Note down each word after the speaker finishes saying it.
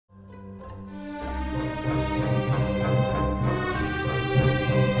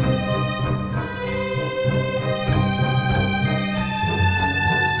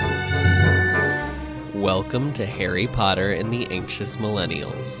Welcome to Harry Potter and the Anxious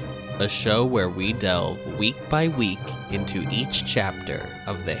Millennials, a show where we delve week by week into each chapter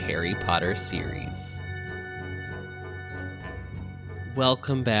of the Harry Potter series.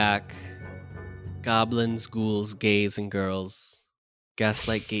 Welcome back, goblins, ghouls, gays, and girls.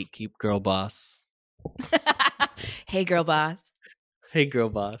 Gaslight, gatekeep, girl boss. Hey, girl boss. Hey, girl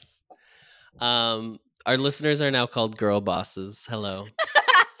boss. Our listeners are now called girl bosses. Hello.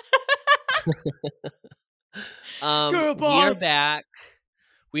 Girl We are boss. back.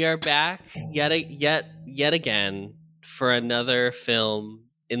 We are back yet again for another film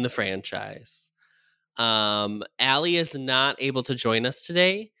in the franchise. Allie is not able to join us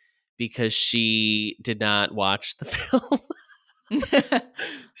today because she did not watch the film.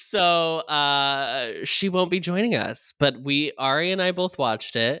 So she won't be joining us. But Ari and I both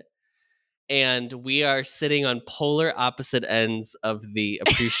watched it. And we are sitting on polar opposite ends of the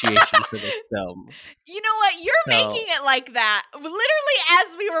appreciation for this film. You know what? You're making it like that. Literally,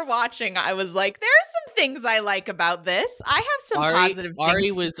 as we were watching, I was like, there are some things I like about this. I have some positive things Ari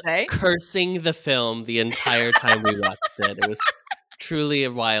to was say. cursing the film the entire time we watched it. It was truly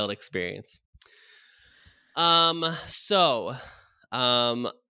a wild experience. So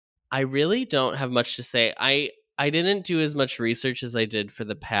I really don't have much to say. I didn't do as much research as I did for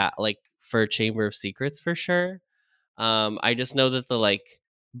for Chamber of Secrets for sure. I just know that the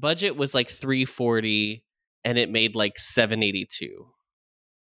budget was like $340 and it made like $782.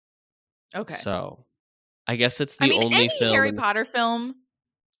 Okay. So I guess it's the only film.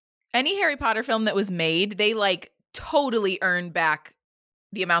 Any Harry Potter film that was made, they totally earned back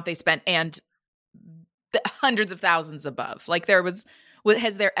the amount they spent and the hundreds of thousands above.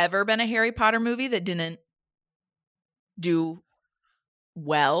 Has there ever been a Harry Potter movie that didn't do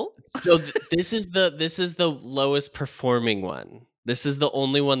well? So this is the lowest performing one. This is the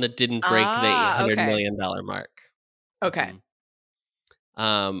only one that didn't break the $800 million mark. Okay.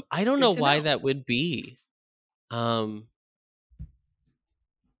 I don't know why that would be. Because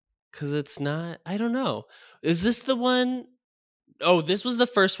it's not. I don't know. Is this the one? Oh, this was the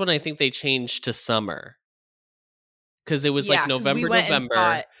first one. I think they changed to summer. Because it was November, and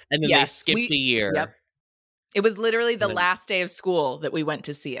then they skipped a year. Yep. It was literally the last day of school that we went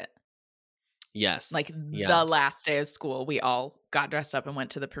to see it. Yes. The last day of school, we all got dressed up and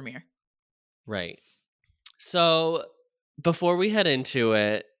went to the premiere. Right. So before we head into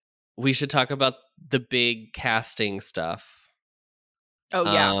it, we should talk about the big casting stuff. Oh,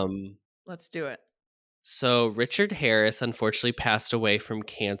 yeah. Let's do it. So Richard Harris unfortunately passed away from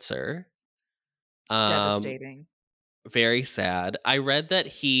cancer. Devastating. Very sad. I read that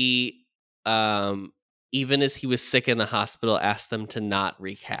he, even as he was sick in the hospital, asked them to not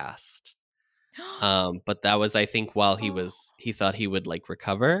recast. But that was, I think, while he thought he would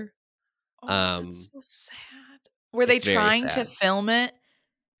recover. That's so sad. Were they trying to film it,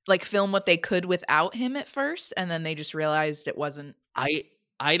 film what they could without him at first, and then they just realized it wasn't?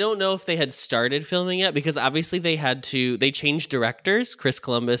 I don't know if they had started filming it because obviously they changed directors. Chris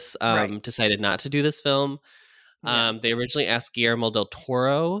Columbus decided not to do this film. Yeah. They originally asked Guillermo del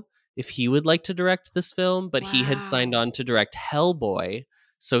Toro if he would like to direct this film, but he had signed on to direct Hellboy,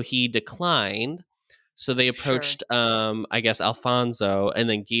 so he declined. So they approached, I guess, Alfonso, and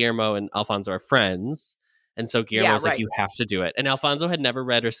then Guillermo and Alfonso are friends. And so Guillermo was like, you have to do it. And Alfonso had never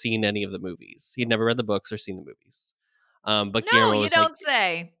read or seen any of the movies. He'd never read the books or seen the movies. But Guillermo was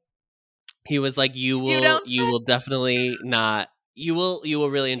say. He was like, you will definitely not. You will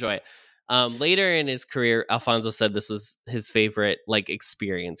really enjoy it. Later in his career, Alfonso said this was his favorite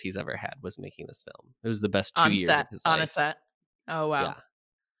experience he's ever had was making this film. It was the best 2 years of his life. On a set. Oh wow. Yeah.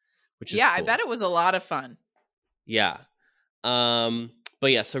 Which is cool. I bet it was a lot of fun. Yeah.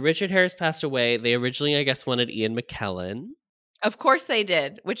 But yeah, so Richard Harris passed away. They originally, I guess, wanted Ian McKellen. Of course they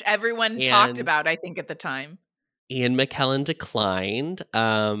did, which everyone talked about, I think, at the time. Ian McKellen declined.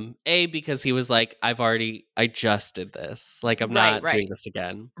 Because he was like, I just did this. I'm not doing this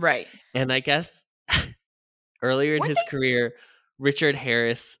again. Right. And I guess earlier in his career, Richard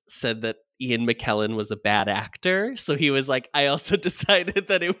Harris said that Ian McKellen was a bad actor. So he was like, I also decided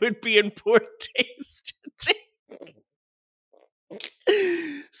that it would be in poor taste.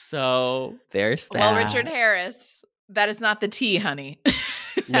 So there's that. Well, Richard Harris, that is not the tea, honey.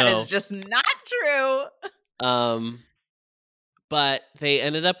 That is just not true. But they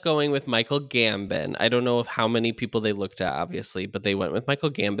ended up going with Michael Gambon. I don't know how many people they looked at, obviously, but they went with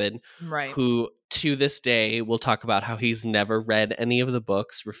Michael Gambon, who to this day will talk about how he's never read any of the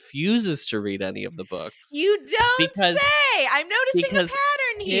books, refuses to read any of the books. You don't say! I'm noticing a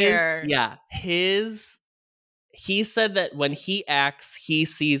pattern here. He said that when he acts, he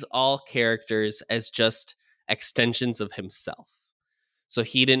sees all characters as just extensions of himself. So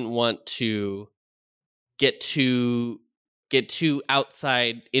he didn't want to get too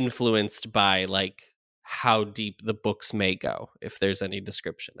outside influenced by like how deep the books may go, if there's any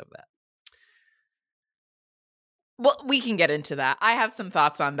description of that. Well, we can get into that. I have some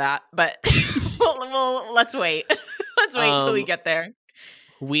thoughts on that, but let's wait. Let's wait till we get there.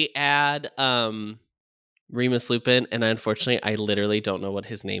 We add Remus Lupin, and unfortunately, I literally don't know what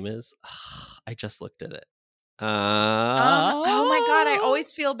his name is. I just looked at it. Oh my God, I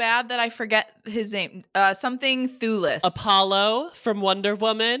always feel bad that I forget his name. Something Thulis. Apollo from Wonder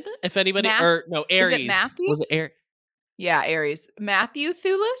Woman. If anybody, Ares. Is it Matthew? Was it Ares? Yeah, Ares. Matthew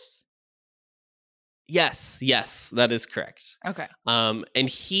Thulis? Yes, that is correct. Okay. And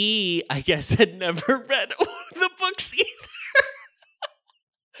he, I guess, had never read the books either.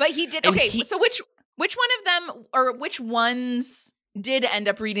 But he did. Okay, so which one of them, or which ones did end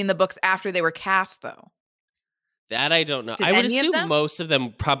up reading the books after they were cast, though? That I don't know. I would assume most of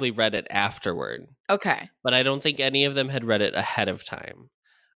them probably read it afterward. Okay. But I don't think any of them had read it ahead of time.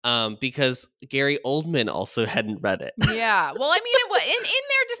 Because Gary Oldman also hadn't read it. Yeah. Well, I mean, in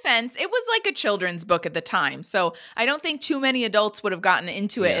their defense, it was like a children's book at the time. So I don't think too many adults would have gotten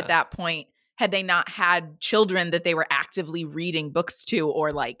into it at that point had they not had children that they were actively reading books to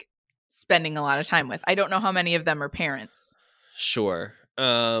or like spending a lot of time with. I don't know how many of them are parents. Sure.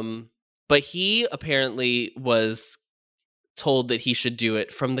 But he apparently was told that he should do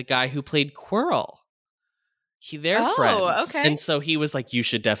it from the guy who played Quirrell. They're friends. Okay. And so he was like, you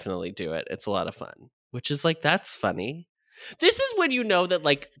should definitely do it. It's a lot of fun. Which is like, that's funny. This is when you know that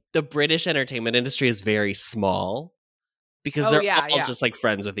like the British entertainment industry is very small. Because they're all just like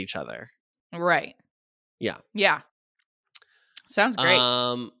friends with each other. Right. Yeah. Yeah. Sounds great. I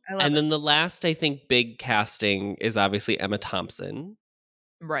love and it. then the last, I think, big casting is obviously Emma Thompson.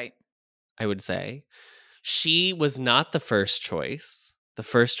 Right. I would say. She was not the first choice. The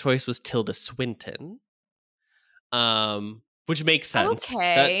first choice was Tilda Swinton. Which makes sense.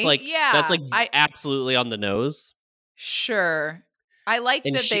 Okay. That's like absolutely on the nose. Sure. I like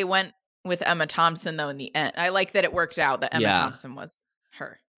that they went with Emma Thompson though in the end. I like that it worked out that Emma Thompson was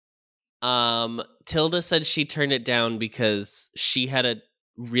her. Tilda said she turned it down because she had a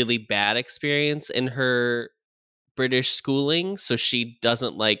really bad experience in her British schooling, so she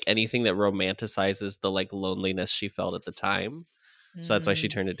doesn't like anything that romanticizes the like loneliness she felt at the time. So that's why she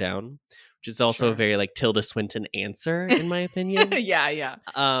turned it down, which is also a very like Tilda Swinton answer, in my opinion. Yeah.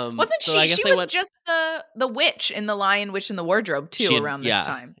 Wasn't so she? I guess she was just the witch in The Lion, Witch, and the Wardrobe too around this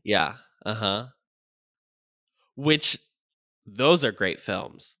time. Yeah. Which those are great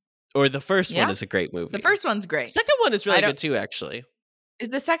films. Or the first one is a great movie. The first one's great. The second one is really good too, actually.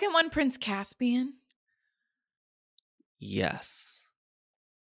 Is the second one Prince Caspian? Yes.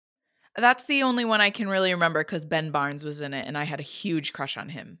 That's the only one I can really remember because Ben Barnes was in it and I had a huge crush on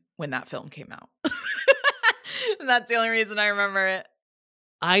him when that film came out. That's the only reason I remember it.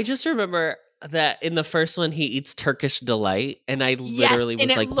 I just remember that in the first one he eats Turkish delight and I literally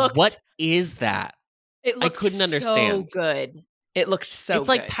was like, what is that? I couldn't understand. So good. It looked so good. It's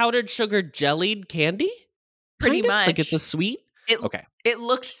like powdered sugar jellied candy? Pretty much. Like it's a sweet? Okay. It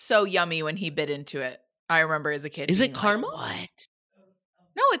looked so yummy when he bit into it. I remember as a kid. Is it caramel? Like, what?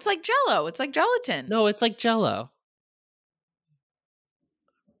 No, it's like Jell-O. It's like gelatin. No, it's like Jell-O.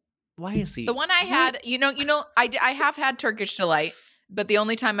 Why is he? The one I had, I have had Turkish delight, but the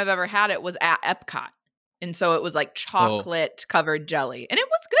only time I've ever had it was at Epcot. And so it was like chocolate covered jelly. And it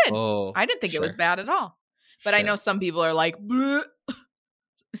was good. Oh, I didn't think it was bad at all. But I know some people are like, bleh.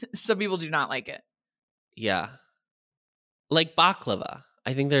 Some people do not like it. Yeah. Like baklava.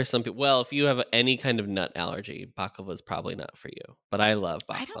 I think there are some people. Well, if you have any kind of nut allergy, baklava is probably not for you. But I love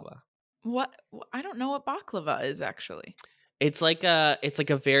baklava. I don't know what baklava is actually. It's like a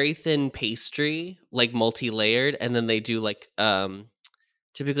very thin pastry, like multi-layered, and then they do like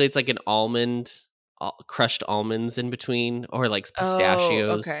typically it's like an almond, crushed almonds in between, or like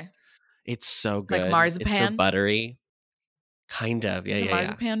pistachios. Oh, okay. It's so good. Like marzipan. It's so buttery. Kind of, yeah, is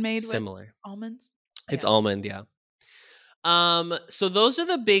marzipan made similar with almonds? It's almond, yeah. So those are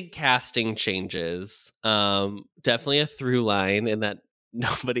the big casting changes. Definitely a through line in that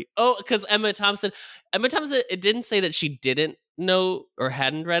nobody. Oh, because Emma Thompson. It didn't say that she didn't know or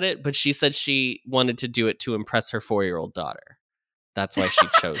hadn't read it, but she said she wanted to do it to impress her 4-year-old daughter. That's why she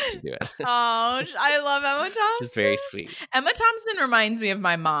chose to do it. Oh, I love Emma Thompson. Just very sweet. Emma Thompson reminds me of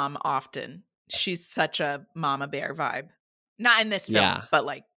my mom often. She's such a mama bear vibe. Not in this film, but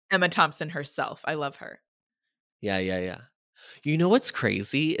like Emma Thompson herself. I love her. Yeah. You know what's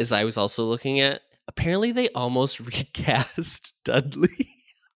crazy is I was also looking at, apparently they almost recast Dudley.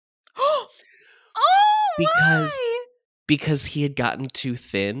 Oh because Why? because he had gotten too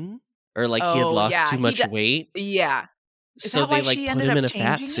thin or like he had Oh, lost yeah. too much weight. Yeah. Is So that they why like she put ended him up in a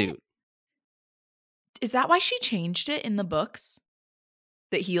fat changing it? suit. Is that why she changed it in the books?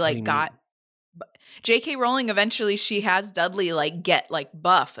 That he, What do you like, got mean? J.K. Rowling, eventually, she has Dudley, like, get, like,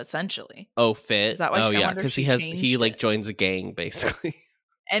 buff, essentially. Oh, Is fit? that why Oh, I yeah, wonder if because she he, changed like, it? joins a gang, basically.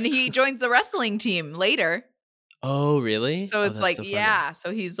 And he joins the wrestling team later. Oh, really? So Oh, it's that's like, so funny. yeah.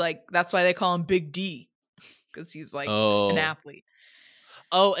 So he's like, that's why they call him Big D, because he's like an Oh. athlete.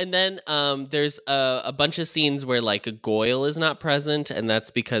 Oh, and then, there's a bunch of scenes where, like, a Goyle is not present, and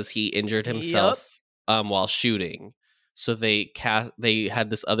that's because he injured Yep. himself, while shooting. So they had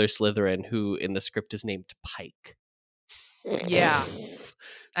this other Slytherin who in the script is named Pike. Yeah.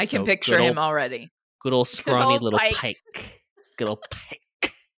 I can So picture him already. good old Good scrawny old little Pike. Pike. Good old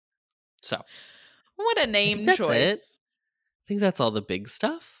Pike. So, What a I think name that's it. choice. I think that's all the big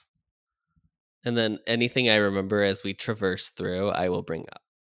stuff. And then anything I remember as we traverse through, I will bring up.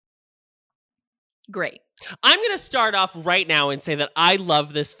 Great. I'm going to start off right now and say that I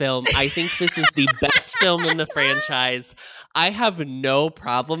love this film. I think this is the best film in the franchise. I have no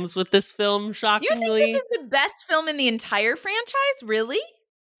problems with this film, You think shockingly. this is the best film in the entire franchise? Really?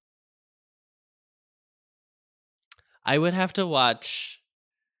 I would have to watch,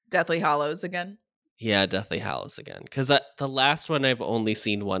 Deathly Hallows again. yeah, Deathly Hallows again. Because the last one I've only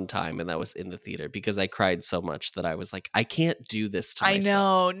seen one time, and that was in the theater because I cried so much that I was like, I can't do this to I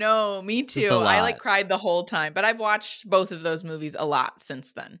myself. know. No, me This is too. a I like lot. cried the whole time, but I've watched both of those movies a lot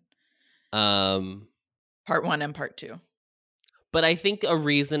since then. Um, Part 1 and part 2. But I think a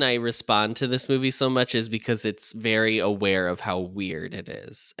reason I respond to this movie so much is because it's very aware of how weird it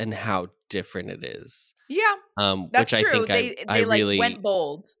is and how different it is. Yeah, Which that's I true. think I They like went really,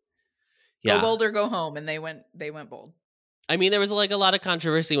 bold. Go yeah. bold or go home, and they went bold. I mean, there was like a lot of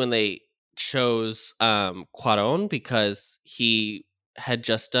controversy when they chose Cuarón because he had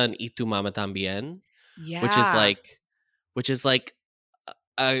just done Y Tu Mama Tambien, which is Yeah. like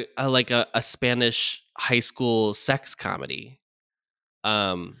a Spanish high school sex comedy.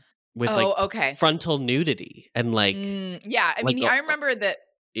 With like Oh, okay. frontal nudity and like Yeah, I mean, like a, I remember that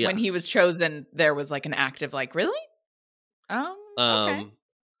yeah. when he was chosen, there was like an active like, really? Okay. Um,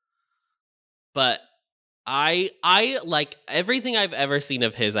 but I like everything I've ever seen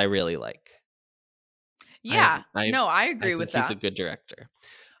of his. I really like. Yeah. No, I I agree think with he's a that. good director.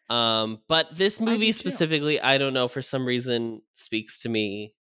 But this I movie do too. specifically, I don't know, for some reason speaks to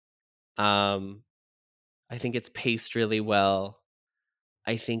me. I think it's paced really well.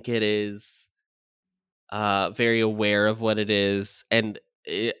 I think it is very aware of what it is, and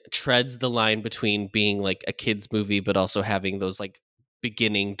it treads the line between being like a kids movie but also having those like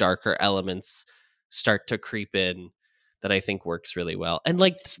beginning darker elements start to creep in that I think works really well. And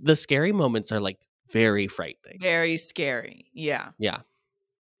like the scary moments are like very frightening. Very scary. Yeah. Yeah.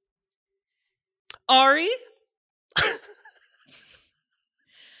 Ari?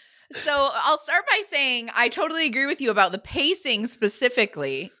 So I'll start by saying I totally agree with you about the pacing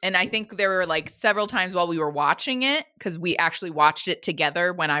specifically. And I think there were like several times while we were watching it, because we actually watched it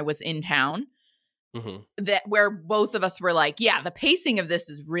together when I was in town, that where both of us were like, yeah, the pacing of this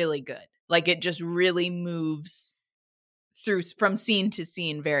is really good. Like it just really moves through from scene to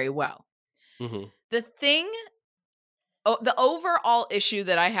scene very well. The thing, the overall issue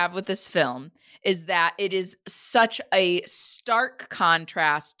that I have with this film is that it is such a stark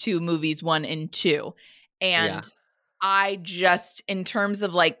contrast to movies 1 and 2. And I just, in terms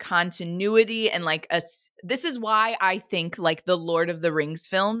of like continuity and like this is why I think like the Lord of the Rings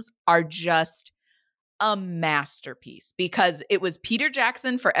films are just a masterpiece, because it was Peter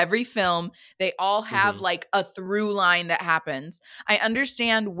Jackson for every film. They all have like a through line that happens. I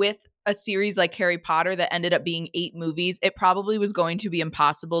understand with a series like Harry Potter that ended up being 8 movies, it probably was going to be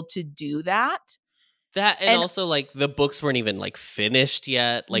impossible to do that. And also like the books weren't even like finished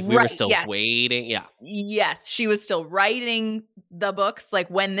yet. Like we were still waiting. Yeah. Yes, she was still writing the books. Like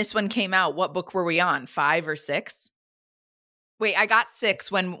when this one came out, what book were we on? 5 or 6? Wait, I got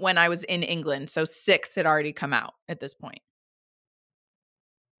 6 when I was in England. So 6 had already come out at this point.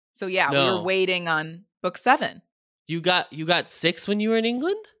 So yeah, we were waiting on book 7. You got 6 when you were in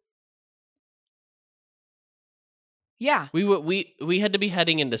England? Yeah. We had to be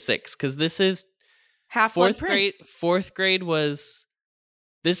heading into 6 cuz this is Half-Blood Prince. 4th grade was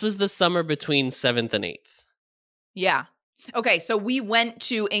the summer between 7th and 8th. Yeah. Okay, so we went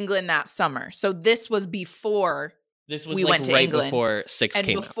to England that summer. So this was before we went to right England, before 6 and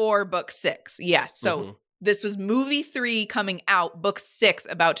came out. before book 6. Yes. So this was movie 3 coming out, book 6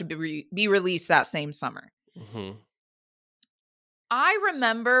 about to be released that same summer. I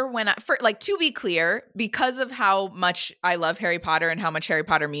remember when to be clear, because of how much I love Harry Potter and how much Harry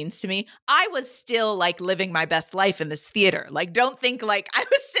Potter means to me, I was still like living my best life in this theater. Like, don't think like I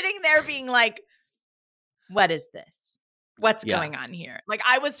was sitting there being like, what is this? What's going on here? Like,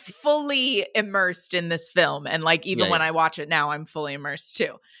 I was fully immersed in this film. And like, even when I watch it now, I'm fully immersed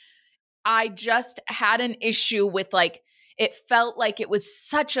too. I just had an issue with like, it felt like it was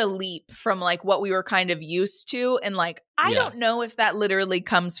such a leap from like what we were kind of used to. And like, I don't know if that literally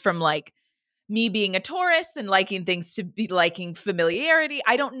comes from like me being a Taurus and liking things to be liking familiarity.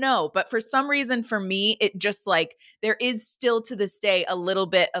 I don't know. But for some reason, for me, it just like, there is still to this day a little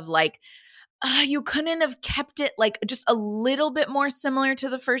bit of like, you couldn't have kept it like just a little bit more similar to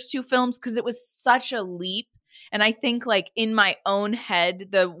the first two films because it was such a leap. And I think like in my own head,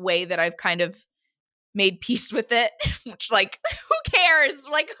 the way that I've kind of made peace with it, which like, who cares?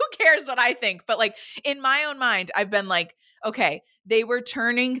 Like, who cares what I think? But like in my own mind, I've been like, okay, they were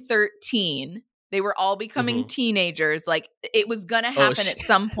turning 13. They were all becoming teenagers. Like it was going to happen at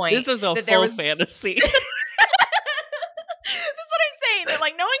some point. This is a full fantasy. That's what I'm saying. They're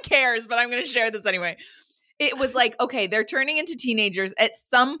like, no one cares, but I'm going to share this anyway. It was like, okay, they're turning into teenagers. At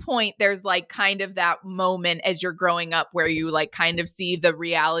some point, there's like kind of that moment as you're growing up where you like kind of see the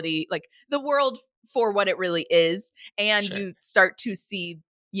reality, like the world for what it really is. And you start to see,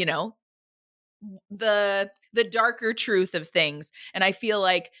 you know, the darker truth of things. And I feel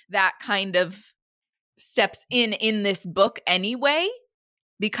like that kind of steps in this book anyway,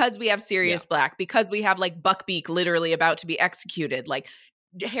 because we have Sirius Black, because we have like Buckbeak literally about to be executed. Like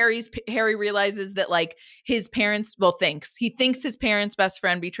Harry realizes that like his parents, he thinks his parents' best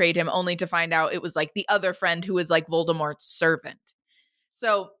friend betrayed him, only to find out it was like the other friend who was like Voldemort's servant.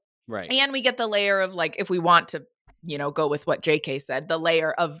 So, and we get the layer of like, if we want to, you know, go with what JK said, the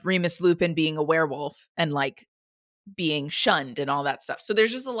layer of Remus Lupin being a werewolf and like being shunned and all that stuff. So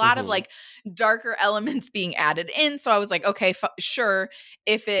there's just a lot of like darker elements being added in. So I was like, okay, sure.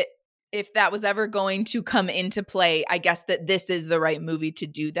 If that was ever going to come into play, I guess that this is the right movie to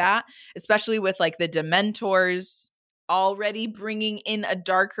do that, especially with like the Dementors already bringing in a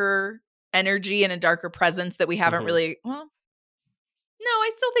darker energy and a darker presence that we haven't really, well, no,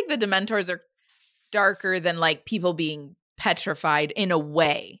 I still think the Dementors are darker than like people being petrified in a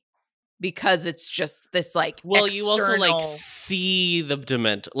way, because it's just this like external... you also like see the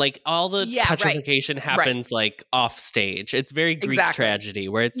Dementor, like all the petrification happens like off stage. It's very Greek tragedy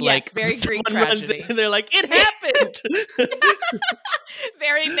where it's like very Greek tragedy, and they're like, it happened.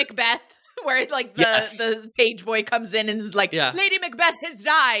 Very Macbeth, where like the page boy comes in and is like, Lady Macbeth has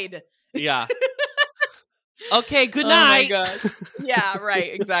died. Yeah. Okay, good night. Oh my God. Yeah,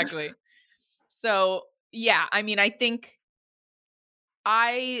 right, exactly. So yeah, I mean, I think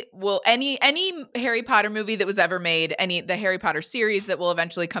I will any Harry Potter movie that was ever made, the Harry Potter series that will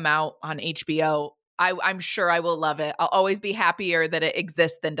eventually come out on HBO, I'm sure I will love it. I'll always be happier that it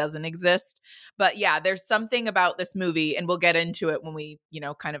exists than doesn't exist. But yeah, there's something about this movie, and we'll get into it when we, you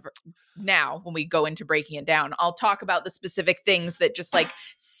know, kind of now when we go into breaking it down. I'll talk about the specific things that just like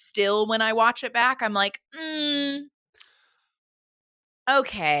still when I watch it back, I'm like,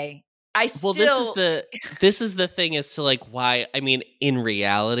 okay. This is the thing as to like why, I mean, in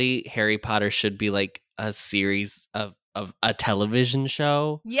reality, Harry Potter should be like a series of a television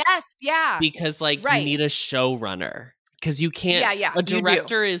show. Yes, yeah. Because like you need a showrunner. Because you can't, a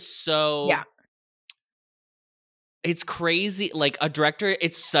director is so, it's crazy. Like a director,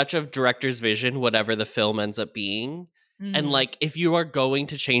 it's such a director's vision, whatever the film ends up being. And like, if you are going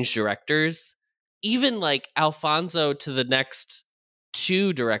to change directors, even like Alfonso to the next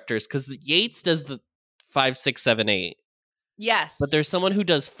 2 directors, because Yates does the 5, 6, 7, 8. Yes. But there's someone who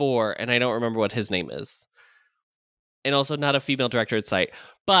does 4, and I don't remember what his name is. And also not a female director at sight.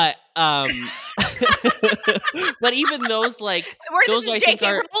 But but even those like those I think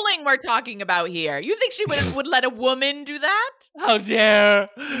are Rowling we're talking about here. You think she would let a woman do that? How dare!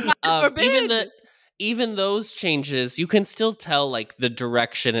 God forbid. Even those changes, you can still tell like the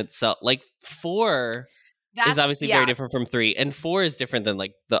direction itself. Like 4 is obviously very different from 3, and 4 is different than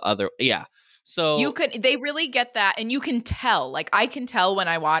like the other. Yeah. So they really get that, and you can tell. Like I can tell when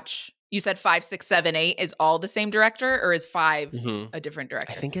I watch. You said 5, 6, 7, 8 is all the same director, or is 5 a different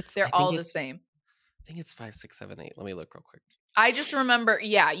director? I think they're all the same. I think it's 5, 6, 7, 8. Let me look real quick. I just remember,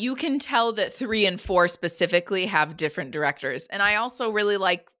 you can tell that 3 and 4 specifically have different directors, and I also really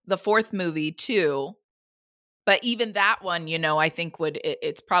like the 4th movie too. But even that one, you know, I think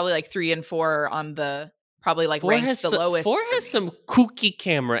it's probably like 3 and 4 on the probably like ranks the lowest. 4 has some kooky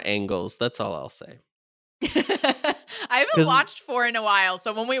camera angles. That's all I'll say. I haven't watched 4 in a while,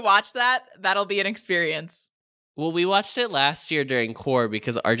 so when we watch that, that'll be an experience. Well, we watched it last year during Core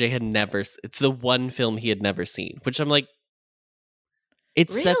because RJ had never. It's the one film he had never seen, which I'm like,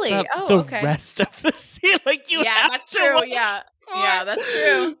 it sets Really? up Oh, the okay. rest of the scene. Like you Yeah, have that's to true. watch Yeah. Core Yeah, that's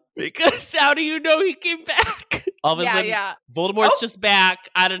true. because how do you know he came back? All of a Yeah, sudden, yeah. Voldemort's just back.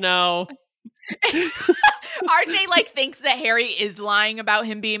 I don't know. RJ like thinks that Harry is lying about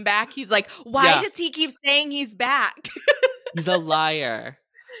him being back. He's like, why Yeah. does he keep saying he's back? He's a liar.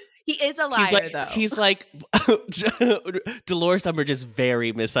 He is a liar, though. He's like Dolores Umbridge is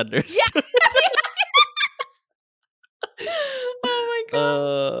very misunderstood. Oh my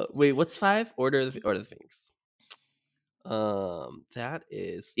god. Wait, what's 5? Order of the Phoenix. That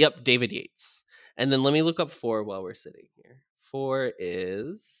is David Yates. And then let me look up 4 while we're sitting here. 4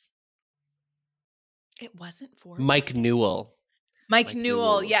 is It wasn't 4. Mike Newell. Mike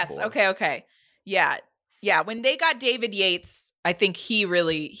Newell, was yes. 4. Okay. Yeah. Yeah, when they got David Yates, I think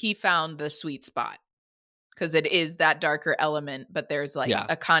he found the sweet spot. Because it is that darker element, but there's like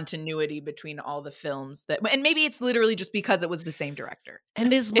a continuity between all the films and maybe it's literally just because it was the same director.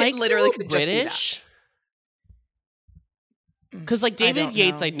 And is Mike literally British? Because like David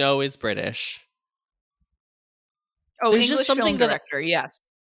Yates, I know is British. Oh, there's English film director, yes.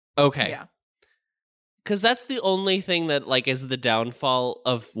 Okay. Yeah. Because that's the only thing that like is the downfall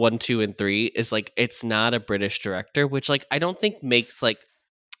of 1, 2, and 3 is like it's not a British director, which like I don't think makes like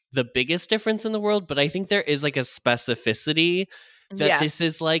the biggest difference in the world, but I think there is like a specificity that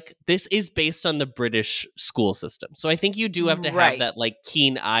this is based on the British school system. So I think you do have to have that like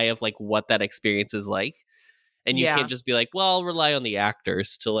keen eye of like what that experience is like. And you can't just be like, well, I'll rely on the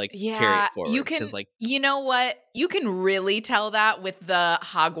actors to like carry it forward. You can, like, you know what? You can really tell that with the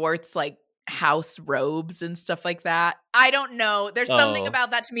Hogwarts like house robes and stuff like that. I don't know. There's something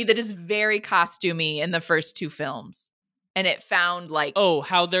about that to me that is very costumey in the first 2 films. And it found like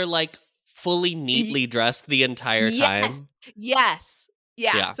how they're like fully neatly dressed the entire time. Yes.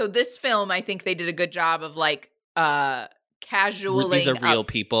 Yeah. So this film, I think they did a good job of like casualing. These are real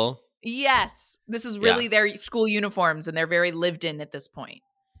people. Yes. This is really their school uniforms and they're very lived in at this point.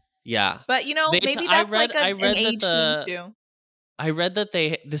 Yeah. But you know, maybe that's like an age thing too. I read that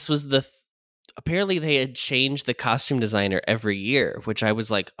this was apparently they had changed the costume designer every year, which I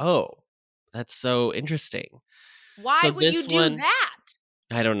was like, oh, that's so interesting. Why would you do that?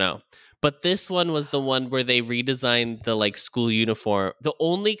 I don't know. But this one was the one where they redesigned the like school uniform. The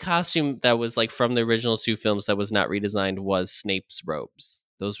only costume that was like from the original 2 films that was not redesigned was Snape's robes.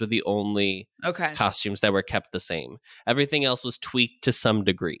 Those were the only costumes that were kept the same. Everything else was tweaked to some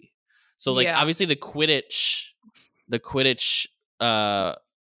degree. So like obviously the Quidditch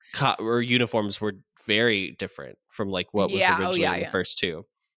or uniforms were very different from like what was originally in the first 2.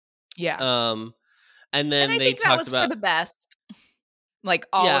 Yeah. And then I think that was for the best. Like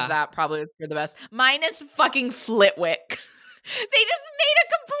all of that probably was for the best. Minus fucking Flitwick. They just made a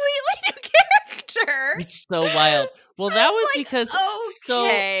completely new character. It's so wild. Well, that was like, because so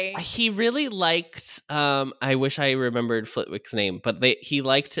he really liked I wish I remembered Flitwick's name, but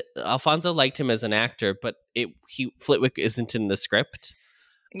Alfonso liked him as an actor, but Flitwick isn't in the script.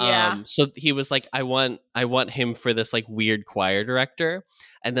 Yeah. So he was like, I want him for this like weird choir director.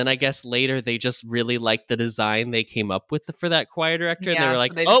 And then I guess later they just really liked the design they came up with for that choir director. And they were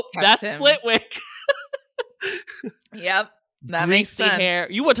like, that's him. Flitwick. Yep. That makes sense.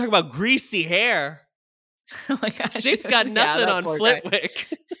 Hair. You want to talk about greasy hair? Oh my gosh. Snape's got nothing on Flitwick.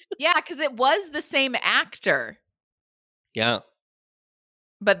 Yeah, because it was the same actor. Yeah.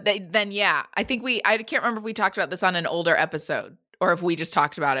 But I think I can't remember if we talked about this on an older episode or if we just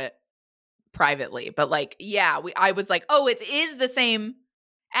talked about it privately. But like, I was like, oh, it is the same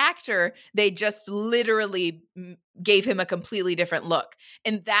actor. They just literally gave him a completely different look.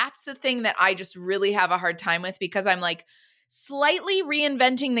 And that's the thing that I just really have a hard time with, because I'm like, slightly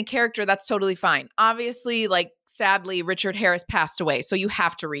reinventing the character, that's totally fine. Obviously, like, sadly, Richard Harris passed away, so you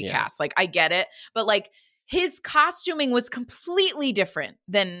have to recast. Like, I get it. But like, his costuming was completely different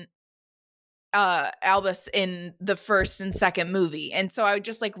than Albus in the first and second movie. And so I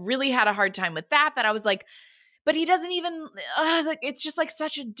just like really had a hard time with that I was like, but he doesn't even like, it's just like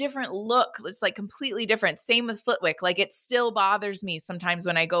such a different look. It's like completely different. Same with Flitwick. Like, it still bothers me sometimes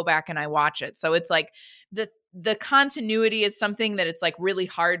when I go back and I watch it. So it's like the continuity is something that it's like really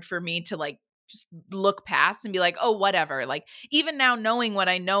hard for me to like just look past and be like, oh, whatever. Like, even now, knowing what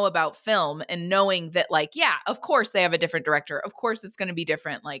I know about film and knowing that like, yeah, of course they have a different director. Of course it's going to be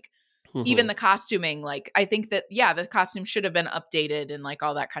different. Like, even the costuming, like, I think that, the costume should have been updated and like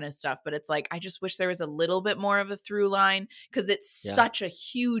all that kind of stuff. But it's like, I just wish there was a little bit more of a through line, because it's such a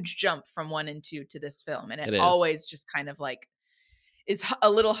huge jump from 1 and 2 to this film. And it always just kind of like is a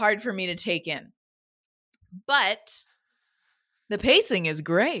little hard for me to take in. But the pacing is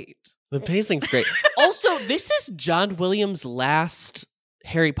great. The pacing's great. Also, this is John Williams' last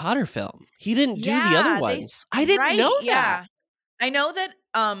Harry Potter film. He didn't do the other ones. I didn't know that. I know that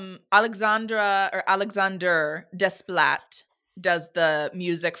Alexander Desplat does the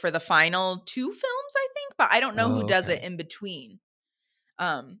music for the final 2 films, I think, but I don't know who does it in between.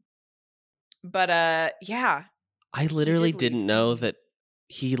 Yeah. I literally didn't know that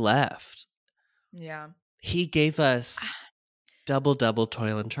he left. Yeah. He gave us double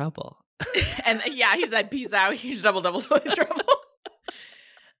toil and trouble. And yeah, he said peace out. He's double toil and trouble.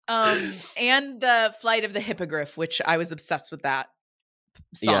 And the Flight of the Hippogriff, which I was obsessed with that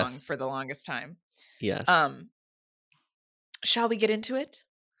song for the longest time. Yes. Shall we get into it?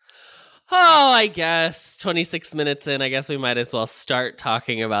 Oh, I guess 26 minutes in, I guess we might as well start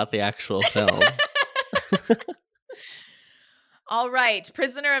talking about the actual film. All right,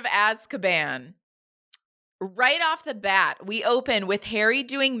 Prisoner of Azkaban. Right off the bat, we open with Harry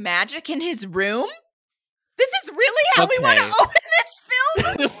doing magic in his room. This is really how we want to open this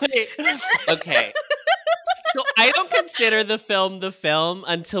film? Wait, okay. So I don't consider the film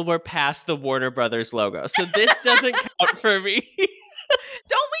until we're past the Warner Brothers logo. So this doesn't count for me.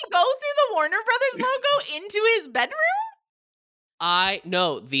 Don't we go through the Warner Brothers logo into his bedroom?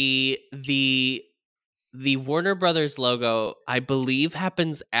 No, the Warner Brothers logo, I believe,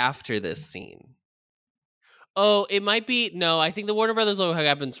 happens after this scene. Oh, it might be. No, I think the Warner Brothers logo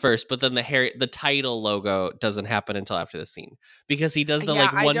happens first, but then the title logo doesn't happen until after the scene, because he does the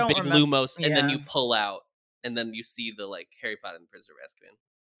one big Lumos, and then you pull out, and then you see the Harry Potter and the Prisoner of Azkaban.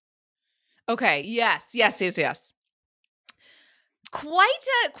 Okay. Yes. Quite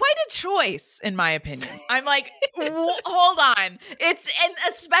a choice, in my opinion. I'm like, hold on. And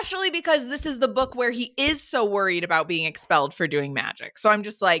especially because this is the book where he is so worried about being expelled for doing magic. So I'm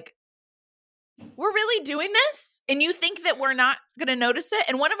just like, we're really doing this? And you think that we're not going to notice it?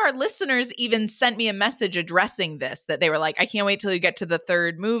 And one of our listeners even sent me a message addressing this, that they were like, I can't wait till you get to the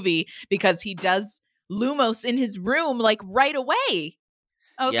 3rd movie because he does Lumos in his room right away.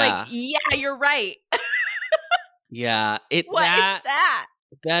 I was like, yeah, you're right. Yeah. What is that?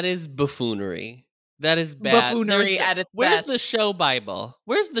 That is buffoonery. That is bad. Buffoonery at its Where's best. the show Bible?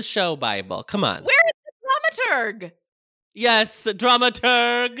 Come on. Where is the dramaturg? Yes,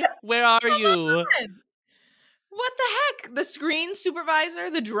 dramaturg. Where are you? What the heck? The screen supervisor,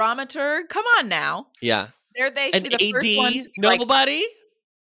 the dramaturg. Come on now. Yeah. They should be the first one to be nobody?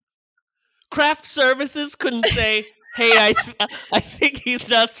 Craft services couldn't say, hey, I think he's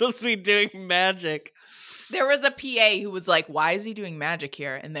not supposed to be doing magic. There was a PA who was like, why is he doing magic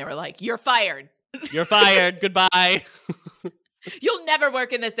here? And they were like, you're fired. You're fired. Goodbye. You'll never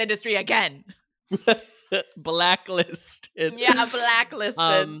work in this industry again. Blacklisted. Yeah,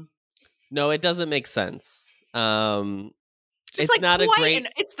 blacklisted. No, it doesn't make sense. It's not a great.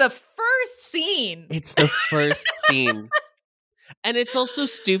 It's the first scene. It's the first scene, and it's also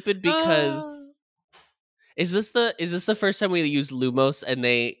stupid because is this the first time we use Lumos and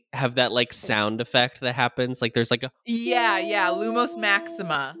they have that sound effect that happens? There's a Lumos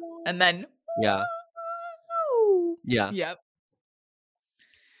Maxima, and then yeah. Yep.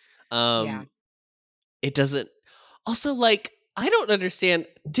 It doesn't. Also, I don't understand.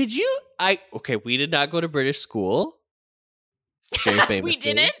 We did not go to British school. Very famously. We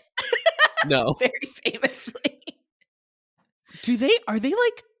didn't? No. Very famously. Do they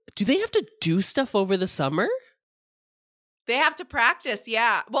have to do stuff over the summer? They have to practice,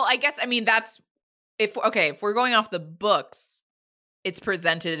 yeah. Well, that's if we're going off the books, it's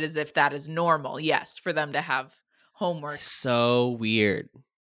presented as if that is normal, yes, for them to have homework. So weird.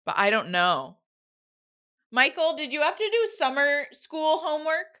 But I don't know. Michael, did you have to do summer school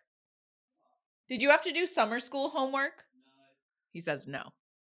homework? Did you have to do summer school homework? He says no.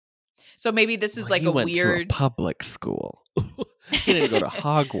 So maybe this is he a went weird to a public school. He didn't go to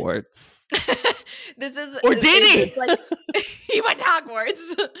Hogwarts. This is or did he? He went to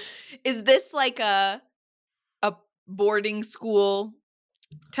Hogwarts. Is this a boarding school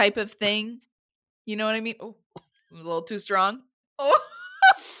type of thing? You know what I mean? Oh, I'm a little too strong. Oh.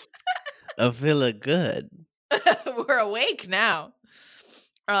 I feel good. We're awake now.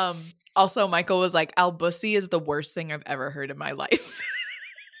 Also, Michael was like, Albussy is the worst thing I've ever heard in my life.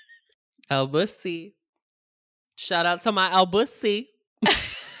 Albussy. Shout out to my Albussy.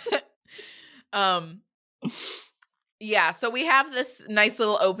 Yeah, so we have this nice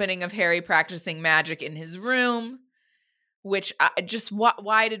little opening of Harry practicing magic in his room, which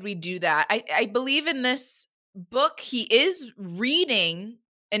why did we do that? I believe in this book he is reading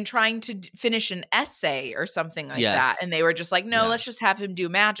and trying to finish an essay or something like that. And they were just like, no, let's just have him do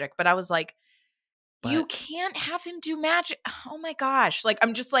magic. But I was like, You can't have him do magic. Oh my gosh. Like,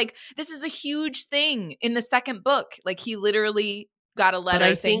 I'm just like, this is a huge thing in the second book. Like, he literally got a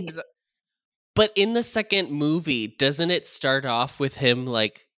letter saying he's. But in the second movie, doesn't it start off with him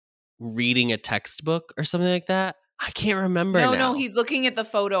like reading a textbook or something like that? I can't remember now. No, he's looking at the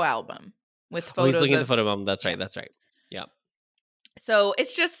photo album with photos. He's looking at the photo album. That's right. That's right. Yeah. So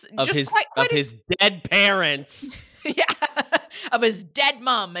it's just quite his dead parents. Yeah. Of his dead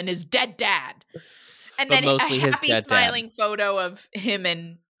mom and his dead dad. And then mostly a happy his smiling dad. photo of him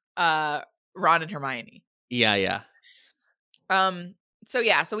and Ron and Hermione. Yeah.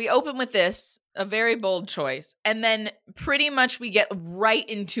 So we open with this, a very bold choice. And then pretty much we get right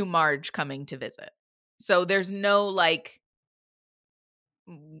into Marge coming to visit. So there's no like,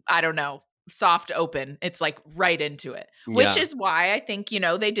 I don't know, soft open. It's like right into it, which is why I think,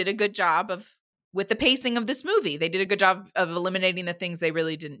 they did a good job with the pacing of this movie. They did a good job of eliminating the things they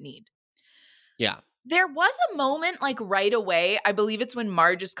really didn't need. Yeah. There was a moment like right away, I believe it's when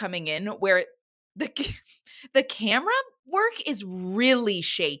Marge is coming in, where the camera work is really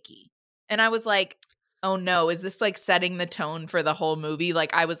shaky. And I was like, oh no, is this like setting the tone for the whole movie?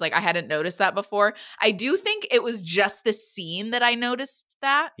 Like I was like, I hadn't noticed that before. I do think it was just this scene that I noticed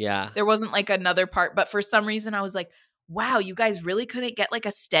that. Yeah. There wasn't like another part, but for some reason I was like, wow, you guys really couldn't get like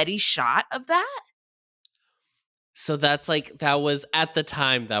a steady shot of that? So that was at the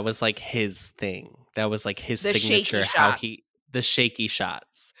time, that was like his thing. That was like his signature, the shaky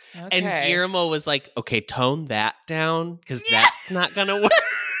shots. Okay. And Guillermo was like, okay, tone that down because that's not going to work.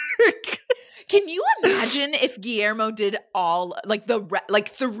 Can you imagine if Guillermo did all like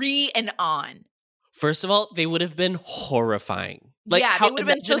 3 and on? First of all, they would have been horrifying. Like, they would have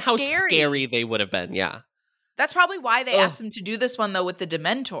been so how scary they would have been. Yeah. That's probably why they asked him to do this one, though, with the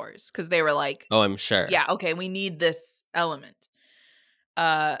Dementors, because they were like, oh, I'm sure. Yeah, okay, we need this element.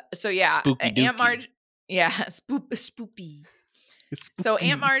 So yeah, Spooky Aunt Marge, spoopy. So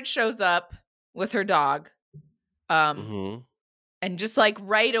Aunt Marge shows up with her dog, and just like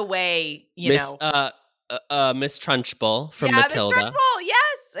right away, Miss Trunchbull from Matilda. Miss Trunchbull,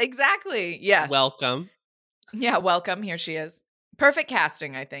 yes, exactly, yes. Welcome. Yeah, welcome. Here she is. Perfect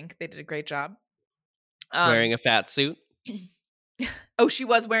casting, I think. They did a great job. Wearing a fat suit. Oh, she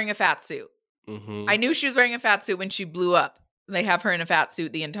was wearing a fat suit. Mm-hmm. I knew she was wearing a fat suit when she blew up. They have her in a fat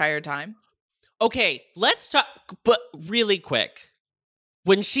suit the entire time. Okay, let's talk, but really quick.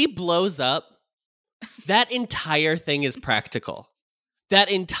 When she blows up, that entire thing is practical. That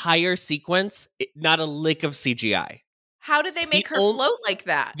entire sequence, not a lick of CGI. How did they make her float like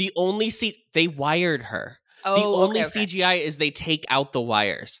that? They wired her. Oh, the only okay. CGI is they take out the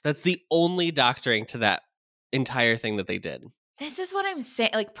wires. That's the only doctoring to that entire thing that they did. This is what I'm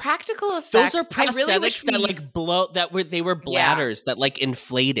saying. Like practical effects. Those are prosthetics that like blow. They were bladders that like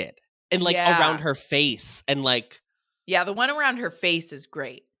inflated and like around her face and like. Yeah, the one around her face is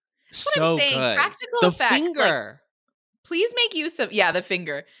great. That's what so I'm saying. Good. Practical the effects. Finger. Like, please make use of the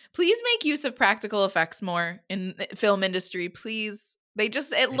finger. Please make use of practical effects more in the film industry. Please.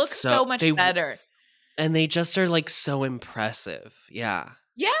 It looks so much better. And they just are like so impressive. Yeah.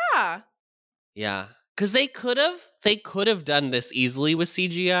 Yeah. Yeah. Because they could have done this easily with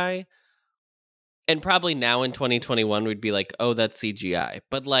CGI. And probably now in 2021 we'd be like, oh, that's CGI.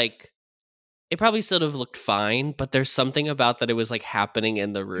 But like it probably still have looked fine, but there's something about that it was like happening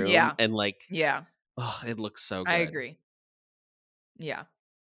in the room. Yeah. And like it looks so good. I agree. Yeah.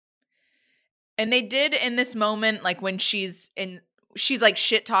 And they did in this moment, like when she's like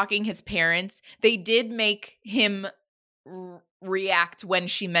shit talking his parents, they did make him react when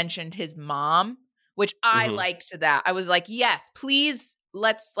she mentioned his mom, which I liked that. I was like, yes, please,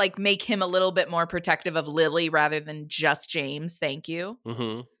 let's like make him a little bit more protective of Lily rather than just James. Thank you.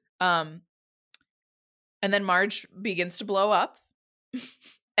 And then Marge begins to blow up.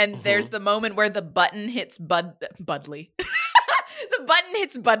 And there's the moment where the button hits Budley. The button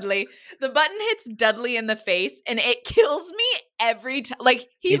hits Budley. The button hits Dudley in the face, and it kills me every time. Like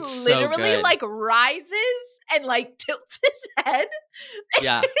he literally like rises and like tilts his head.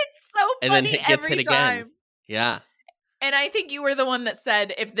 Yeah, it's so funny and then every time. Again. Yeah, and I think you were the one that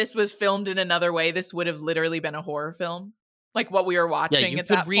said if this was filmed in another way, this would have literally been a horror film, like what we were watching at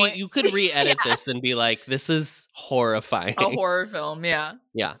that point. You could re-edit this and be like, "This is horrifying." A horror film, yeah.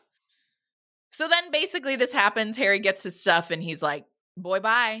 Yeah. So then basically this happens. Harry gets his stuff and he's like, boy,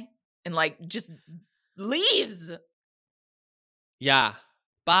 bye. And like just leaves. Yeah.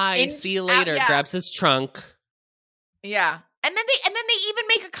 Bye. See you later. Grabs his trunk. Yeah. And then they even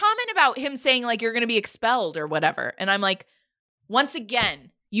make a comment about him saying like, you're going to be expelled or whatever. And I'm like, once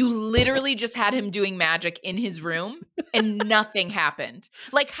again, You literally just had him doing magic in his room and nothing happened.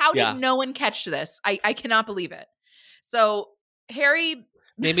 Like, how did no one catch this? I cannot believe it. So Harry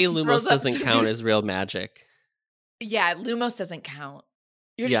maybe Lumos doesn't count as real magic. Yeah, Lumos doesn't count.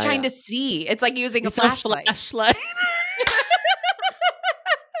 You're just trying to see. It's like using a flashlight.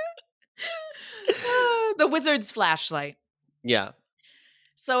 The wizard's flashlight. Yeah.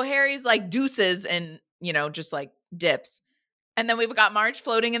 So Harry's like deuces and, just like dips. And then we've got Marge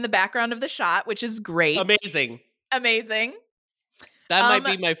floating in the background of the shot, which is great. Amazing. That might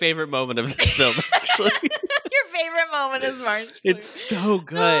be my favorite moment of this film, actually. Your favorite moment is Marge. It's so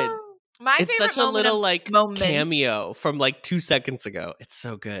good. It's such a little cameo from 2 seconds ago. It's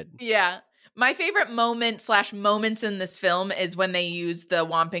so good. Yeah. My favorite moments in this film is when they use the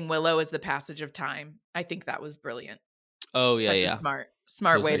Whomping Willow as the passage of time. I think that was brilliant. Oh, yeah, Such a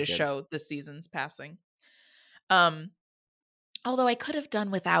smart way to show the seasons passing. Although I could have done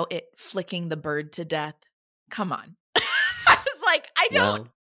without it flicking the bird to death. Come on. I was like, well,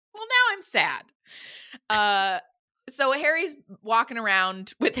 now I'm sad. So Harry's walking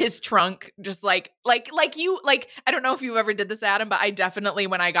around with his trunk, just like you, I don't know if you ever did this, Adam, but I definitely,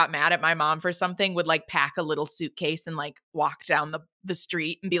 when I got mad at my mom for something, would pack a little suitcase and walk down the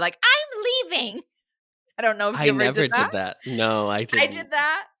street and be like, I'm leaving. I don't know if you ever did that. No, I didn't. I did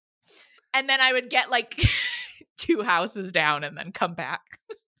that. And then I would get 2 houses down and then come back.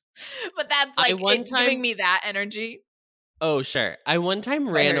 But that's it's giving me that energy. Oh, sure. I one time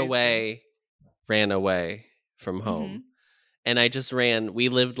ran away from home. Mm-hmm. And I just ran. We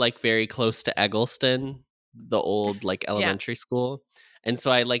lived very close to Eggleston, the old elementary school. And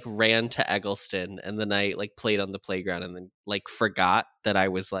so I ran to Eggleston, and then I played on the playground, and then forgot that I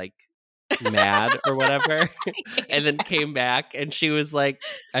was mad or whatever. And then came back, and she was like,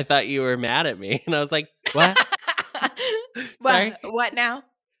 I thought you were mad at me. And I was like, what? Sorry? What now?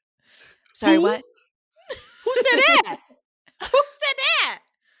 Sorry, what? Who said that?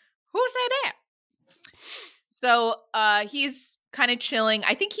 Who said that? So he's kind of chilling.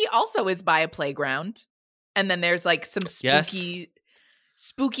 I think he also is by a playground. And then there's some spooky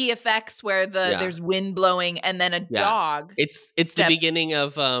effects where there's wind blowing, and then a dog. It's the beginning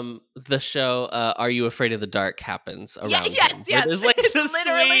of the show Are You Afraid of the Dark happens around him. Yes. There's the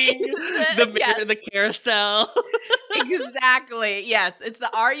swing, the carousel. Exactly. Yes, it's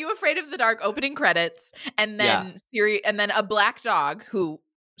the Are You Afraid of the Dark opening credits, and then and then a black dog who,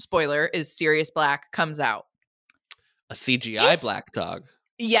 spoiler, is Sirius Black, comes out. A CGI black dog.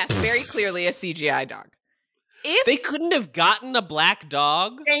 Yes, very clearly a CGI dog. If they couldn't have gotten a black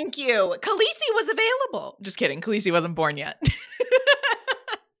dog. Thank you. Khaleesi was available. Just kidding. Khaleesi wasn't born yet.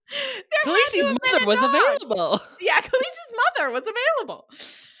 Khaleesi's mother was available. Yeah, Khaleesi's mother was available.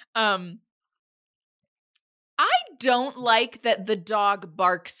 I don't like that the dog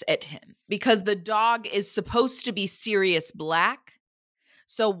barks at him, because the dog is supposed to be Sirius Black.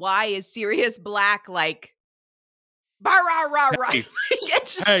 So why is Sirius Black rah, rah, rah, rah? Hey. It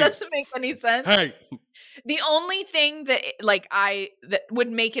just doesn't make any sense. Hey. The only thing that that would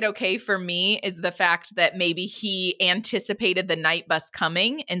make it okay for me is the fact that maybe he anticipated the night bus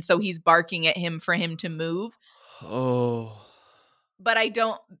coming, and so he's barking at him for him to move. Oh. But I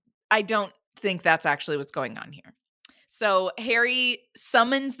don't think that's actually what's going on here. So Harry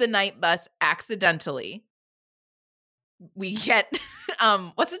summons the night bus accidentally. We get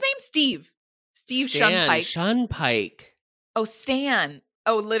what's his name? Steve Shunpike. Shunpike. Oh, Stan.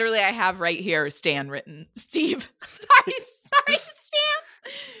 Oh, literally, I have right here Stan written. Steve. Sorry, Stan.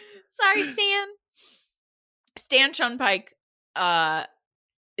 Sorry, Stan. Stan Shunpike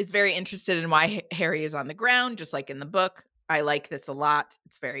is very interested in why Harry is on the ground, just like in the book. I like this a lot.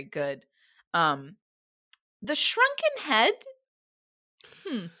 It's very good. The shrunken head.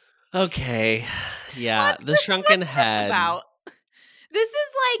 Okay. Yeah, the shrunken head. About? This is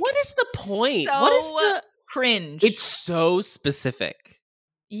what is the point? So what is the cringe? It's so specific.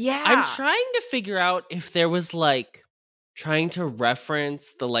 Yeah. I'm trying to figure out if there was trying to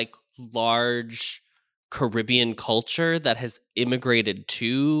reference the large Caribbean culture that has immigrated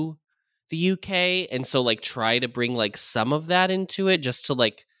to the UK, and so try to bring some of that into it, just to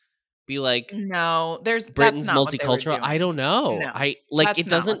be no, Britain's that's not multicultural. I don't know. No, it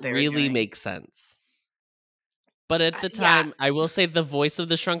doesn't really make sense. But at the time, I will say the voice of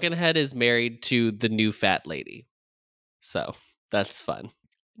the shrunken head is married to the new fat lady. So that's fun.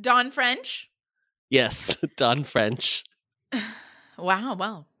 Dawn French? Yes, Dawn French.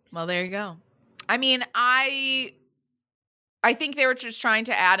 Wow. Well, there you go. I mean, I think they were just trying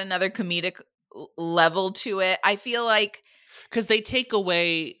to add another comedic level to it. I feel like... Because they take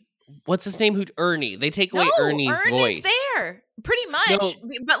away what's his name? Ernie. They take away No, Ernie's Ern is voice. there pretty much, No,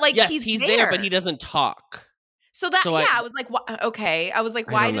 but like yes, he's there, but he doesn't talk. So that So I was like, okay. I was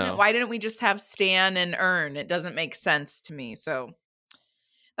like, I don't know. why didn't we just have Stan and Ern? It doesn't make sense to me. So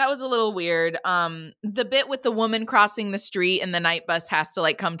that was a little weird. The bit with the woman crossing the street and the night bus has to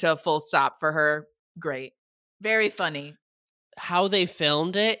like come to a full stop for her. Great, very funny. How they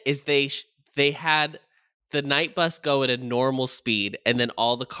filmed it is they had the night bus go at a normal speed, and then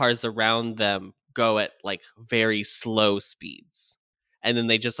all the cars around them go at like very slow speeds, and then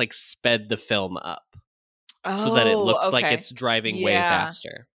they just like sped the film up so that it looks like it's driving way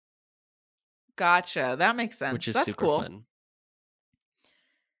faster. Gotcha. That makes sense. Which is That's super cool. fun.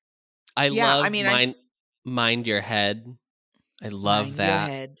 I love Mind Your Head. I love Mind that.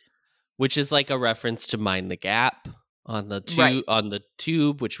 Your Head. Which is like a reference to Mind the Gap on the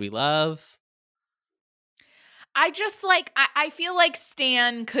tube, which we love. I just like I feel like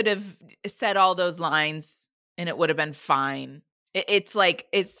Stan could have said all those lines and it would have been fine. It's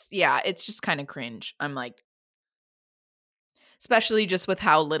just kind of cringe. I'm like, especially just with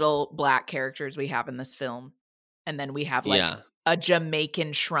how little black characters we have in this film. And then we have like a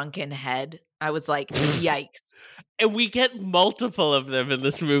Jamaican shrunken head. I was like, yikes. And we get multiple of them in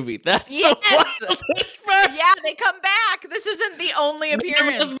this movie. That's the wildest part. Yeah, they come back. This isn't the only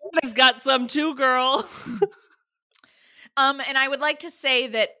appearance. Has got some too, girl. And I would like to say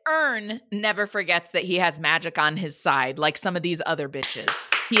that Ern never forgets that he has magic on his side, like some of these other bitches.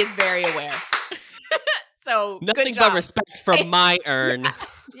 He is very aware. So nothing but respect from my Ern.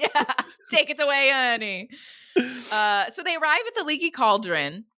 Yeah, take it away, honey. So they arrive at the Leaky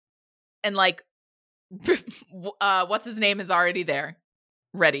Cauldron, and like, what's his name is already there,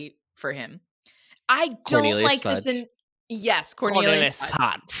 ready for him. I don't Cornelius like Fudge. this. Yes, Cornelius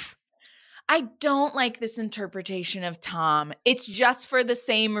Fudge. I don't like this interpretation of Tom. It's just for the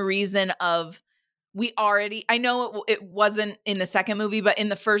same reason of I know it wasn't in the second movie, but in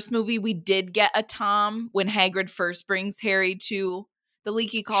the first movie, we did get a Tom when Hagrid first brings Harry to the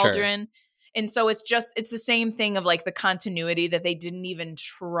Leaky Cauldron. Sure. And so it's the same thing of like the continuity that they didn't even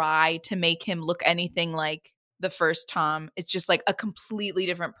try to make him look anything like the first Tom. It's just like a completely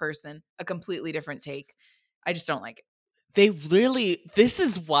different person, a completely different take. I just don't like it. This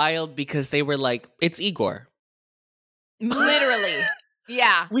is wild because they were like, it's Igor. Literally.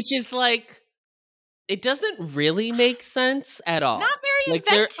 Yeah. Which is like, it doesn't really make sense at all. Not very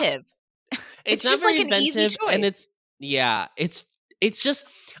inventive. It's not just very like an easy choice. And it's just,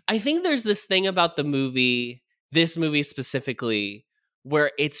 I think there's this thing about this movie specifically,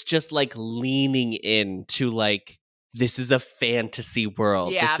 where it's just like leaning into like, this is a fantasy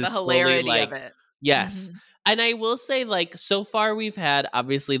world. Yeah, this the hilarity of it. Yes. Mm-hmm. And I will say, like, so far we've had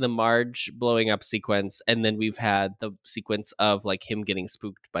obviously the Marge blowing up sequence, and then we've had the sequence of like him getting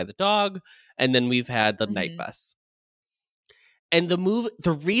spooked by the dog, and then we've had the night bus. And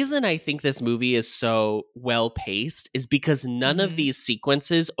the reason I think this movie is so well paced is because none of these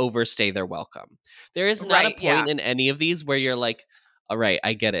sequences overstay their welcome. There is not a point in any of these where you're like, all right,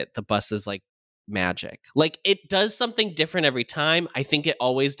 I get it. The bus is like magic. Like, it does something different every time. I think it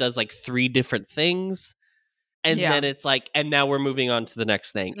always does like 3 different things. And then it's like, and now we're moving on to the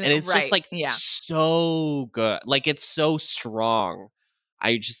next thing. And it's just like so good. Like, it's so strong.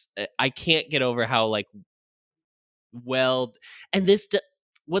 I can't get over how like and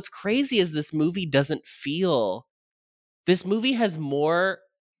what's crazy is this movie has more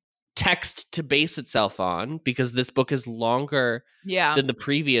text to base itself on because this book is longer than the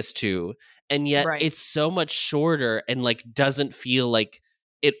previous 2. And yet it's so much shorter and like doesn't feel like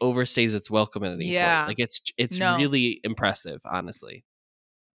it overstays its welcome at any point. Like it's really impressive, honestly.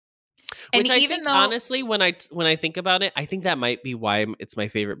 Which I think, honestly, when I think about it, I think that might be why it's my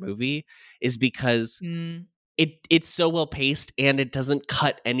favorite movie, is because it's so well paced and it doesn't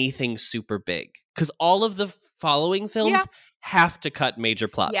cut anything super big. Because all of the following films have to cut major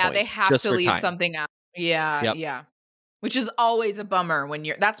plot points. Yeah, they have to leave something out. Yeah. Which is always a bummer when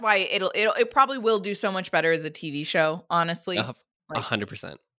that's why it probably will do so much better as a TV show, honestly.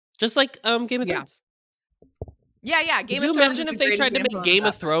 100%. Just like Game of Thrones. Yeah. Game of Thrones. Could you imagine if they tried to make Game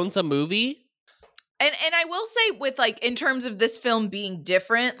of Thrones a movie? And I will say, with like, in terms of this film being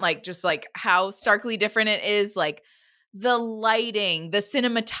different, like just like how starkly different it is, like the lighting, the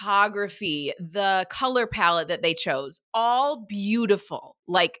cinematography, the color palette that they chose, all beautiful,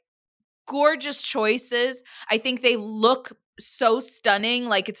 like gorgeous choices. I think they look so stunning.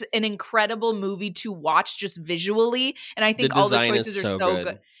 Like, it's an incredible movie to watch just visually. And I think all the choices are so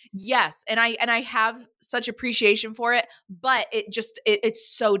good. Yes. And I have such appreciation for it, but it's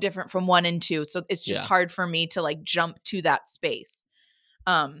so different from 1 and 2. So it's just hard for me to like jump to that space.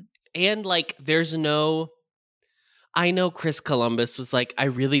 And like there's no I know Chris Columbus was like, I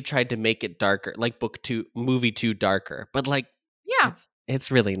really tried to make it darker, like movie 2 darker, but like Yeah.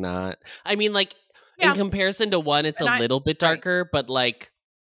 it's really not. I mean, like in Yeah. comparison to 1, it's a And little bit right. darker, but like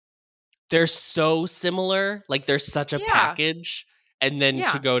they're so similar, like there's such a Yeah. package, and then to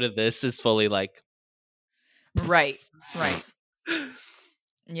Yeah. go to this is fully like Right. It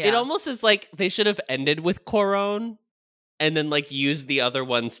Yeah. almost is like they should have ended with Cuarón and then like used the other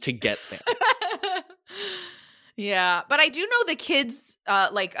ones to get there. Yeah, but I do know the kids,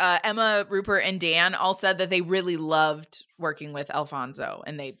 Emma, Rupert, and Dan all said that they really loved working with Alfonso,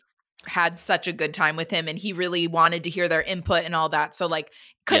 and they had such a good time with him, and he really wanted to hear their input and all that. So, like,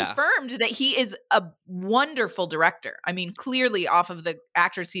 Yeah. confirmed that he is a wonderful director. I mean, clearly, off of the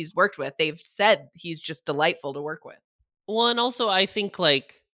actors he's worked with, they've said he's just delightful to work with. Well, and also I think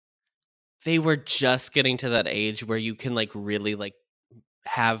like they were just getting to that age where you can like really like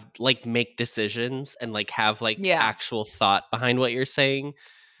have like make decisions and like have like Yeah. actual thought behind what you're saying.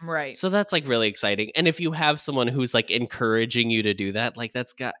 Right. So that's like really exciting. And if you have someone who's like encouraging you to do that, like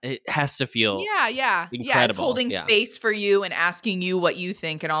it has to feel Yeah, incredible. it's holding space for you and asking you what you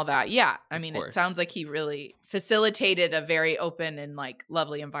think and all that. Yeah, I mean, course. it sounds like he really facilitated a very open and like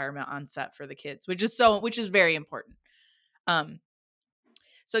lovely environment on set for the kids, which is very important.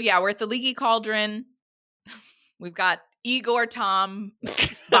 So yeah, we're at the Leaky Cauldron. We've got Igor Tom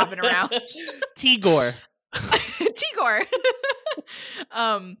bopping around. Tigor. Tigor.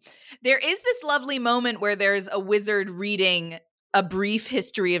 There is this lovely moment where there's a wizard reading A Brief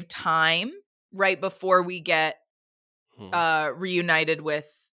History of Time right before we get reunited with,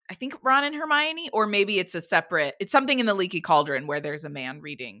 I think, Ron and Hermione, or maybe it's it's something in the Leaky Cauldron where there's a man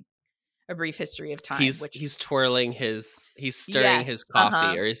reading A Brief History of Time. He's twirling he's stirring his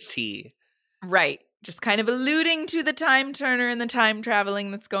coffee or his tea. Right. Just kind of alluding to the time turner and the time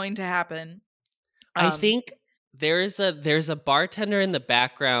traveling that's going to happen. I think there's a bartender in the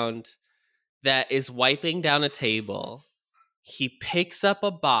background that is wiping down a table. He picks up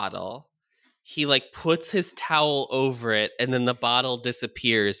a bottle. He like puts his towel over it, and then the bottle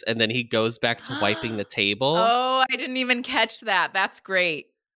disappears, and then he goes back to wiping the table. Oh, I didn't even catch that. That's great.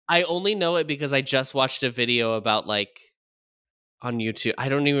 I only know it because I just watched a video about like on YouTube. I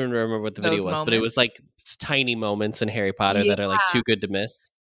don't even remember what the video was, but it was like tiny moments in Harry Potter that are like too good to miss.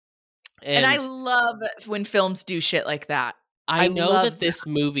 And I love when films do shit like that. I know that this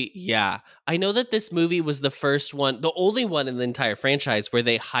movie, I know that this movie was the first one, the only one in the entire franchise where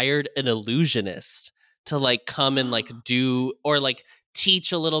they hired an illusionist to like come and like do or like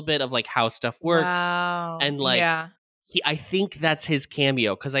teach a little bit of like how stuff works. Wow. And like, I think that's his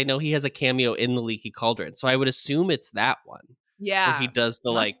cameo because I know he has a cameo in the Leaky Cauldron. So I would assume it's that one. Yeah. Where he does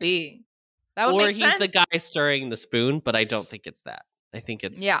the Must be. That would make sense. Or he's the guy stirring the spoon, but I don't think it's that. I think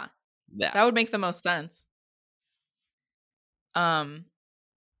it's that. That would make the most sense. That's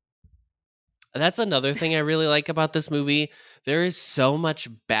another thing I really like about this movie. There is so much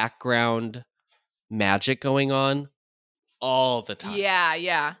background magic going on all the time.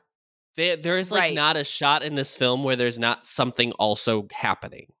 Yeah. There is like not a shot in this film where there's not something also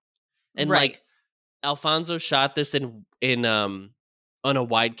happening. And like Alfonso shot this in on a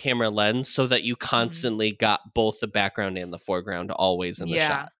wide camera lens so that you constantly got both the background and the foreground always in the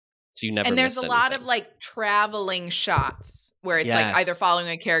shot. So you never And there's missed a lot anything. of like traveling shots where it's like either following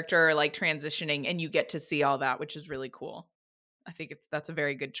a character or like transitioning, and you get to see all that, which is really cool. I think that's a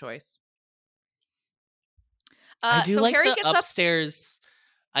very good choice. I do so like Harry the gets upstairs.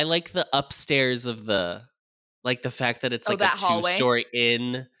 I like the upstairs of the like the fact that it's like a two-story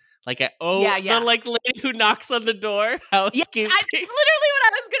inn. Like the like lady who knocks on the door. Housekeeping. Yes, it's literally what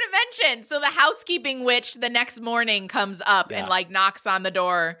I was gonna mention. So the housekeeping witch the next morning comes up and like knocks on the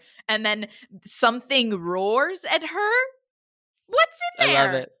door, and then something roars at her. What's in there? I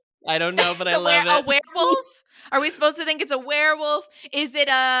love it. I don't know, but I love it. A werewolf? Are we supposed to think it's a werewolf? Is it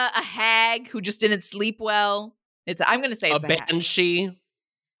a hag who just didn't sleep well? I'm gonna say it's a banshee. Hag.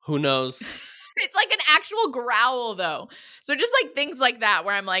 Who knows? It's like an actual growl, though. So just like things like that,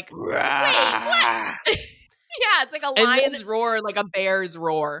 where I'm like, wait, what? It's like a lion's roar, like a bear's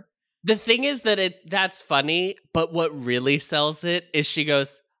roar. The thing is that that's funny, but what really sells it is she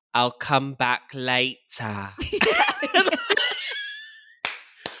goes, "I'll come back later."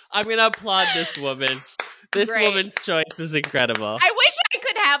 I'm gonna applaud this woman. This woman's choice is incredible. I wish I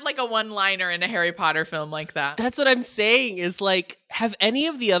could have like a one-liner in a Harry Potter film like that. That's what I'm saying is like, have any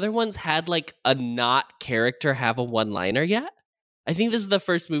of the other ones had like a not character have a one-liner yet? I think this is the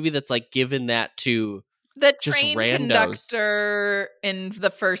first movie that's like given that to the just train randos. Conductor in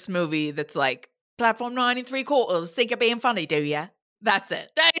the first movie that's like, platform 9 3/4, think you're being funny, do ya? That's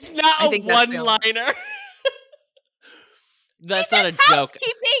it. That is not a one-liner. That's not a joke.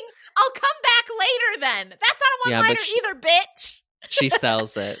 Housekeeping. I'll come back later then. That's not a one-liner either, bitch. She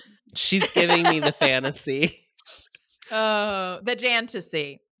sells it. She's giving me the fantasy. Oh, the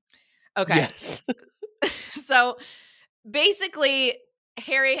Jantasy. Okay. Yes. So basically,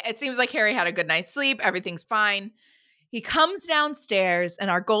 it seems like Harry had a good night's sleep. Everything's fine. He comes downstairs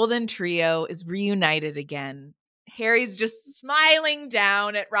and our golden trio is reunited again. Harry's just smiling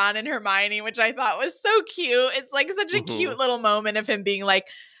down at Ron and Hermione, which I thought was so cute. It's like such a cute little moment of him being like,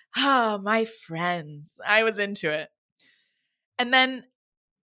 oh, my friends. I was into it. And then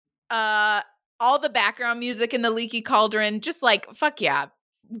all the background music in the Leaky Cauldron, just like, fuck yeah,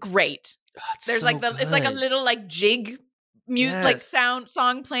 great. There's so like it's like a little like jig like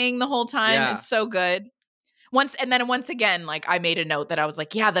song playing the whole time. Yeah. It's so good. Once again, like I made a note that I was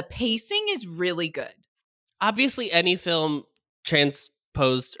like, yeah, the pacing is really good. Obviously, any film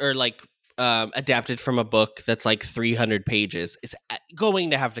transposed or like adapted from a book that's like 300 pages is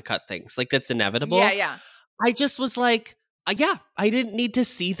going to have to cut things. Like that's inevitable. Yeah. I just was like, I didn't need to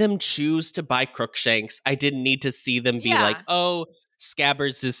see them choose to buy Crookshanks. I didn't need to see them be like, oh,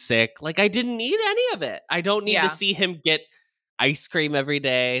 Scabbers is sick. Like I didn't need any of it. I don't need to see him get ice cream every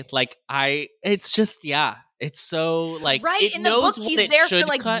day. Like it's just, it's so like, right. It in the knows book, what he's it there should for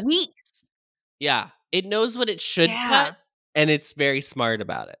like cut. Weeks. Yeah. It knows what it should cut, and it's very smart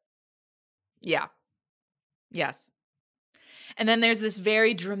about it. Yeah. Yes. And then there's this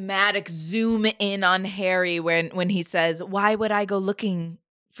very dramatic zoom in on Harry when he says, why would I go looking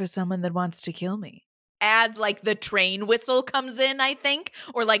for someone that wants to kill me? As like the train whistle comes in, I think,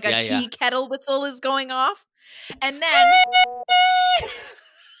 or like a tea kettle whistle is going off. And then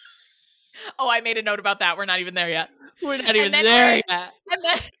oh, I made a note about that. We're not even there yet. We're not even there yet.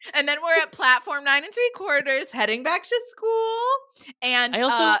 And then we're at platform 9 3/4, heading back to school. And I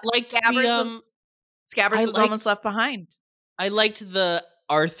also liked Scabbers was almost left behind. I liked the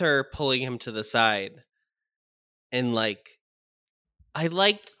Arthur pulling him to the side. And like, I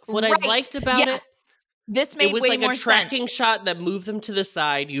liked what I liked about it. This made way more sense. It was like a tracking shot that moved them to the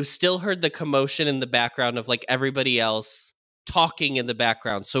side. You still heard the commotion in the background of like everybody else talking in the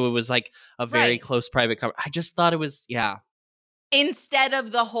background. So it was like a very close private I just thought it was, Instead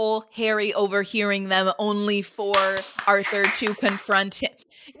of the whole Harry overhearing them only for Arthur to confront him.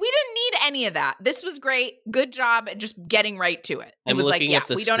 We didn't need any of that. This was great. Good job at just getting right to it. It was like,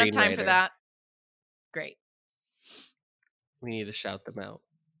 we don't have time for that. Great. We need to shout them out.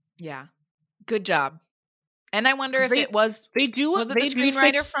 Yeah. Good job. And I wonder if it was the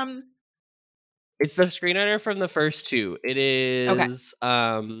screenwriter from It's the screenwriter from the first two. It is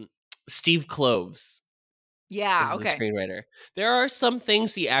Steve Kloves. Yeah, the screenwriter. There are some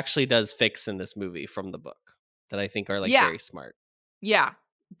things he actually does fix in this movie from the book that I think are like very smart. Yeah.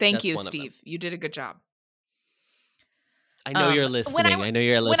 Thank you, Steve. You did a good job. I know you're listening. I know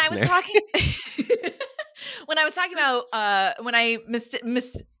you're a listener. When I was talking about when I mistook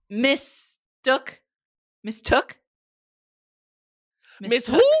Miss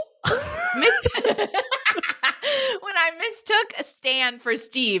who? When I mistook a Stan for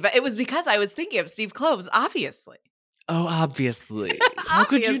Steve, it was because I was thinking of Steve Kloves, obviously. Oh, obviously. How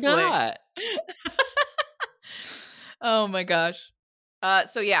could you not? Oh my gosh.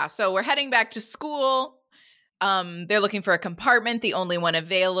 So we're heading back to school. They're looking for a compartment. The only one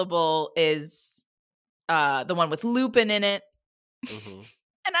available is the one with Lupin in it. Mm-hmm.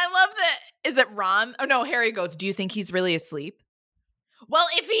 And I love that. Is it Ron? Oh no, Harry goes, do you think he's really asleep? Well,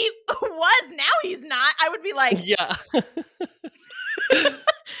 if he was, now he's not. I would be like, yeah.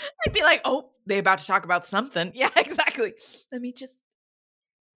 I'd be like, oh, they about to talk about something. Yeah, exactly. Let me just.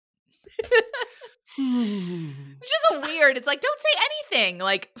 It's just weird. It's like, don't say anything.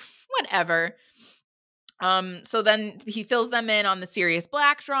 Like, whatever. So then he fills them in on the Sirius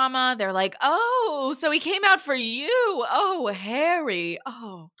Black drama. They're like, oh, so he came out for you. Oh, Harry.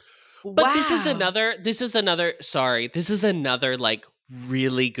 Oh. But wow. This is another like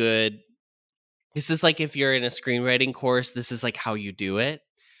really good. This is like if you're in a screenwriting course, this is like how you do it.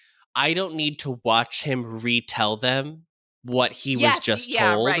 I don't need to watch him retell them what he was just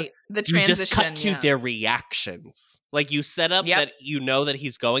told. Right. The transition, you just cut to their reactions. Like you set up that you know that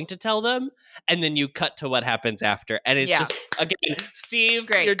he's going to tell them, and then you cut to what happens after. And it's just, again, Steve,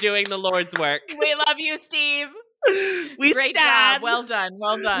 you're doing the Lord's work. We love you, Steve. Great job. Well done.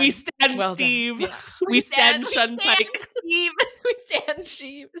 We stand Steve. Yeah. We stand Shunpike. Steve. We stand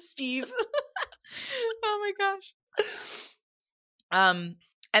Steve. Oh my gosh.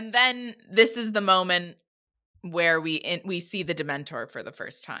 And then this is the moment where we see the Dementor for the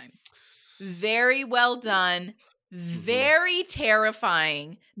first time. Very well done. Very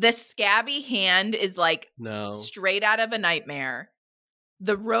terrifying. The scabby hand is like straight out of a nightmare.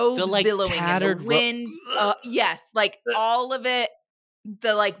 The robes like, billowing and the wind. Yes, like all of it.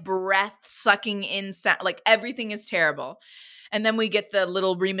 The like breath sucking in sound, like everything is terrible. And then we get the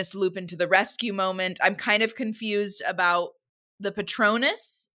little Remus Lupin to the rescue moment. I'm kind of confused about the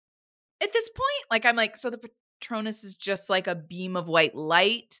Patronus at this point. Like, I'm like, so the Patronus is just like a beam of white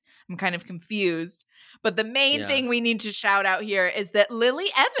light. I'm kind of confused. But the main thing we need to shout out here is that Lily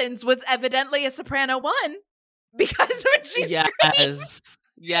Evans was evidently a soprano 1 because when she screamed, it was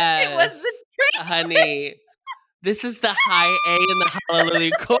the scream. Honey, this is the high A in the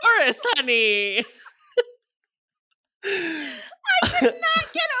Hallelujah chorus, honey. I could not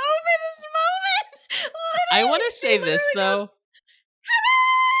get over this moment. Literally, I want to say this, though.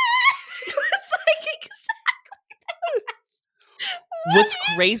 It was like exactly. What's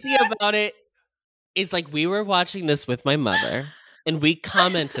crazy about it is, like, we were watching this with my mother, and we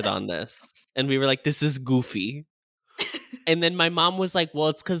commented on this, and we were like, this is goofy. And then my mom was like, well,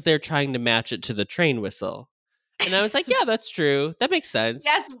 it's because they're trying to match it to the train whistle. And I was like, yeah, that's true. That makes sense.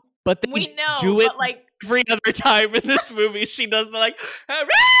 Yes, but we know. Do it but like every other time in this movie. She does the like, and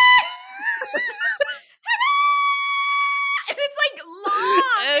it's like long.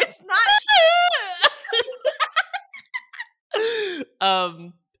 It's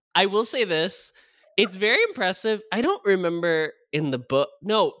not. I will say this. It's very impressive. I don't remember in the book.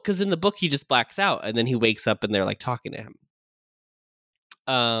 No, because in the book he just blacks out and then he wakes up and they're like talking to him.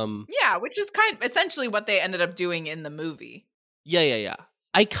 Yeah, which is kind of essentially what they ended up doing in the movie. Yeah.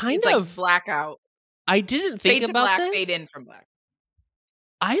 I kind of like blackout. I didn't think fade about to black, this. Fade in from black.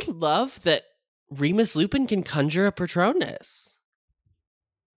 I love that Remus Lupin can conjure a Patronus.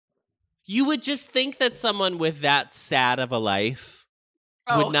 You would just think that someone with that sad of a life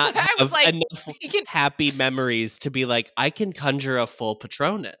would not have like, enough happy memories to be like, I can conjure a full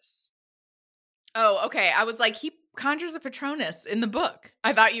Patronus. Oh, okay. I was like, he conjures a Patronus in the book.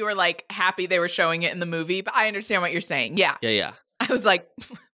 I thought you were like happy they were showing it in the movie, but I understand what you're saying. Yeah. Yeah. I was like,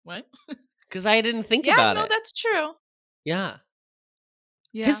 what? Because I didn't think about it. Yeah, no, that's true. Yeah.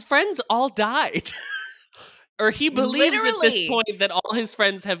 His friends all died. Or he believes at this point that all his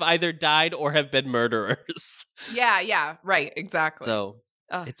friends have either died or have been murderers. Yeah, right, exactly. So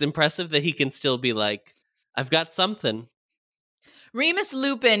it's impressive that he can still be like, I've got something. Remus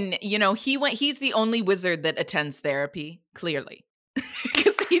Lupin, he's the only wizard that attends therapy, clearly.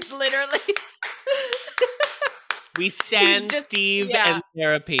 Because he's literally... We stand Steve and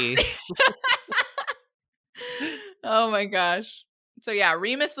therapy. Oh my gosh. So yeah,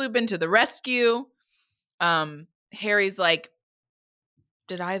 Remus Lupin to the rescue. Harry's like,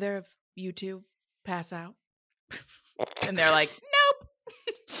 did either of you two pass out? And they're like, nope.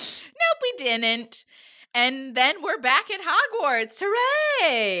 Nope, we didn't. And then we're back at Hogwarts.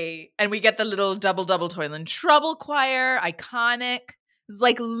 Hooray! And we get the little double toil and trouble choir. Iconic. It's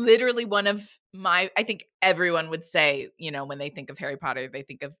like literally one of I think everyone would say, when they think of Harry Potter, they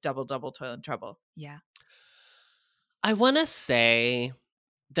think of double toil and trouble. Yeah. I want to say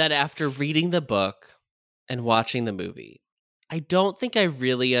that after reading the book and watching the movie, I don't think I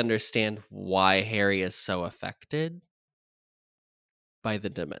really understand why Harry is so affected by the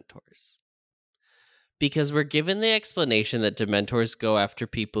Dementors. Because we're given the explanation that Dementors go after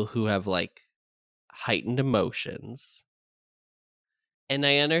people who have like heightened emotions. And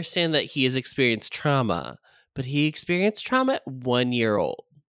I understand that he has experienced trauma, but he experienced trauma at 1 year old.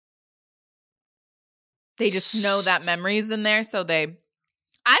 They just know that memory's in there, so I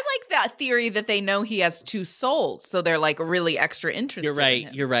like that theory that they know he has 2 souls, so they're like really extra interested.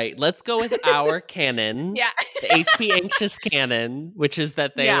 You're right. Let's go with our canon. Yeah. The HP Anxious canon, which is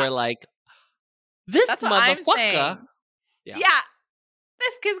that they were like, That's motherfucker. Yeah.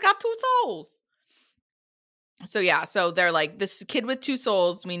 This kid's got 2 souls. So they're like, this kid with 2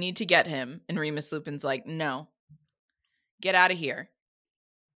 souls, we need to get him. And Remus Lupin's like, no, get out of here.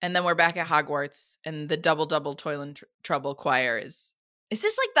 And then we're back at Hogwarts, and the double toil and trouble choir is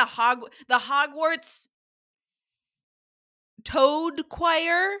this like the Hogwarts Toad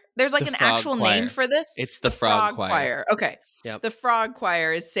choir? There's like an actual name for this? It's the frog choir. Okay. Yep. The frog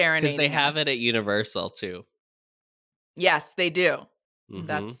choir is serenading. Because they have it at Universal too. Yes, they do.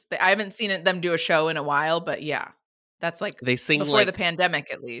 Mm-hmm. I haven't seen them do a show in a while, but yeah, that's like they sing before the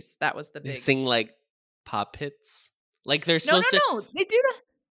pandemic. At least that was the big. They sing like pop hits. Like they're supposed to. No, they do that.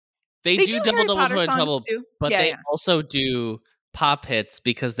 They do double toil and trouble, but they also do pop hits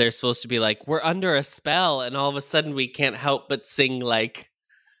because they're supposed to be like, we're under a spell, and all of a sudden we can't help but sing like.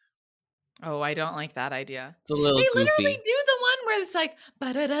 Oh, I don't like that idea. It's a little They goofy. literally do the one where it's like,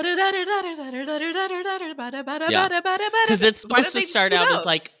 because it's supposed to start out as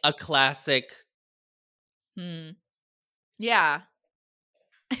like a classic. Yeah.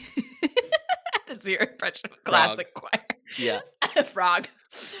 That's your impression of classic choir. Yeah. Frog.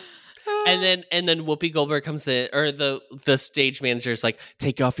 And then Whoopi Goldberg comes in, or the stage manager's like,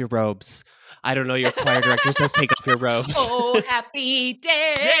 take off your robes. I don't know, your choir director says take off your robes. Oh, happy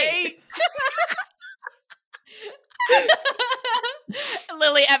day.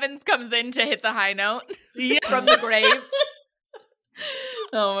 Lily Evans comes in to hit the high note from the grave.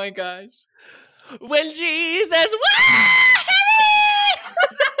 Oh my gosh. When Jesus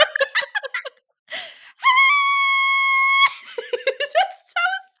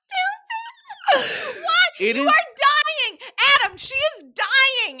You are dying, Adam. She is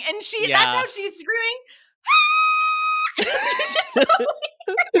dying, and that's how she's screaming. It's just so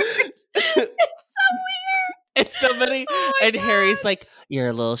weird. It's so weird. It's somebody, and God. Harry's like, "You're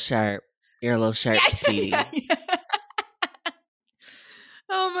a little sharp. You're a little sharp, sweetie." Yeah.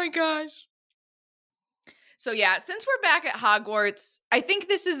 Oh my gosh. So yeah, since we're back at Hogwarts, I think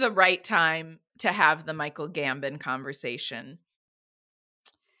this is the right time to have the Michael Gambon conversation.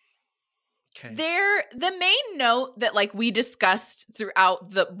 Okay. The main note that like we discussed throughout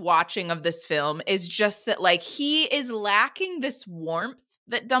the watching of this film is just that like he is lacking this warmth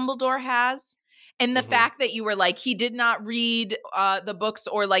that Dumbledore has, and the fact that you were like he did not read the books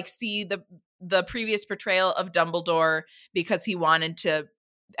or like see the previous portrayal of Dumbledore because he wanted to.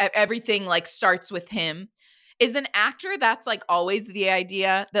 Everything like starts with him. Is an actor, that's like always the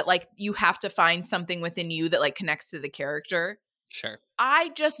idea that like you have to find something within you that like connects to the character. Sure. I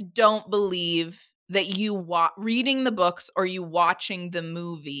just don't believe that you reading the books or you watching the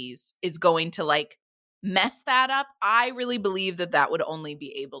movies is going to like mess that up. I really believe that would only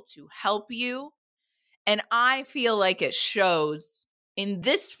be able to help you. And I feel like it shows in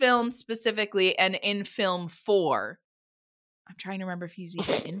this film specifically and in film 4. I'm trying to remember if he's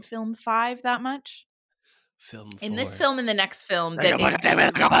even in film 5 that much. Film 4. In this film and the next film.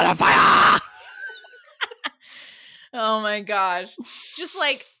 Oh my gosh. Just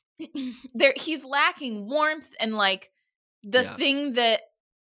like he's lacking warmth and like the thing that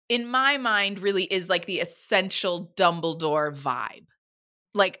in my mind really is like the essential Dumbledore vibe.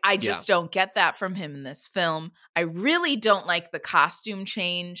 Like I just don't get that from him in this film. I really don't like the costume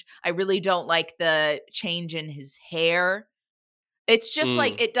change. I really don't like the change in his hair. It's just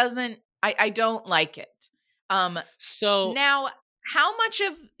like it doesn't I don't like it. So now how much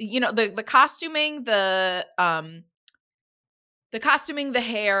of the costuming, the costuming, the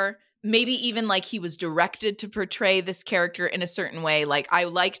hair, maybe even like he was directed to portray this character in a certain way. Like I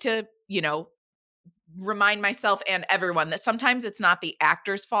like to, remind myself and everyone that sometimes it's not the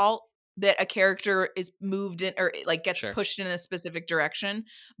actor's fault that a character is moved in or like gets pushed in a specific direction.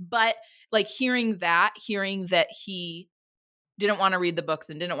 But like hearing that he didn't want to read the books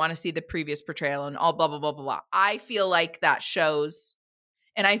and didn't want to see the previous portrayal and all blah, blah, blah, blah, blah. I feel like that shows.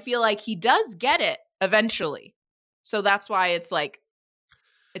 And I feel like he does get it eventually. So that's why it's like,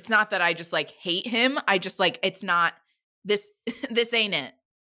 it's not that I just like hate him. I just like, it's not this, this ain't it.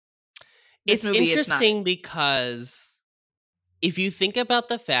 It's interesting because if you think about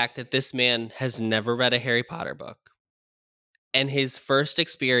the fact that this man has never read a Harry Potter book and his first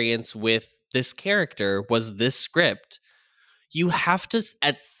experience with this character was this script, you have to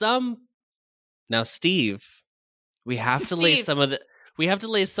now, Steve, we have to lay some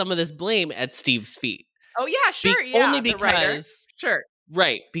of this blame at Steve's feet. Oh yeah, sure. Only because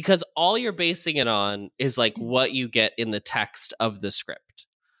right, because all you're basing it on is like what you get in the text of the script.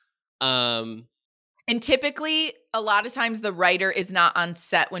 And typically, a lot of times the writer is not on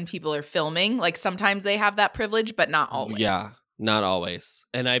set when people are filming. Like sometimes they have that privilege, but not always. Yeah, not always.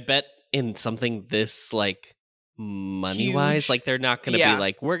 And I bet in something this like money-wise, like they're not going to be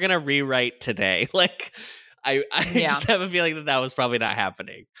like, we're going to rewrite today. Like I just have a feeling that was probably not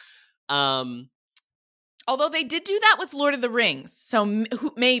happening. Although they did do that with Lord of the Rings. So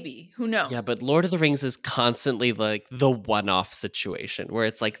maybe, who knows? Yeah, but Lord of the Rings is constantly like the one-off situation where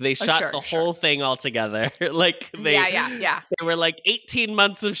it's like they shot the whole thing all together. Like they were like 18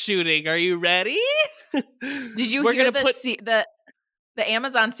 months of shooting. Are you ready? Did you hear the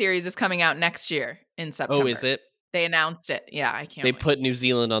Amazon series is coming out next year in September? Oh, is it? They announced it. Yeah, I can't They wait. put New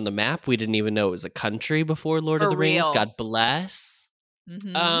Zealand on the map. We didn't even know it was a country before Lord of the Rings. God bless.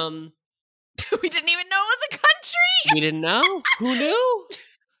 Mm-hmm. We didn't even know it was a country. We didn't know. Who knew?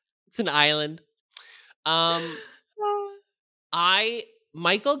 It's an island.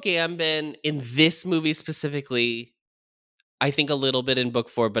 Michael Gambon in this movie specifically, I think a little bit in book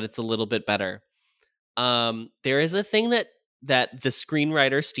 4, but it's a little bit better. There is a thing that that the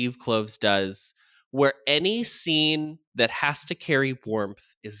screenwriter Steve Kloves does, where any scene that has to carry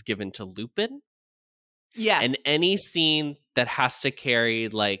warmth is given to Lupin, Yes. and any scene that has to carry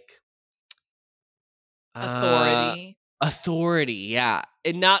like authority, yeah,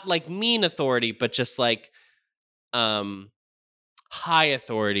 and not like mean authority, but just like high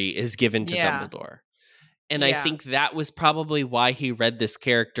authority is given to Dumbledore. And I think that was probably why he read this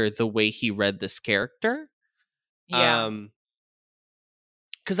character the way he read this character. Yeah.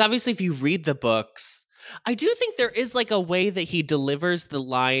 Because obviously, if you read the books, I do think there is like a way that he delivers the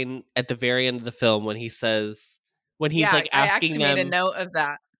line at the very end of the film when he says, when he's like I asking actually them, made a note of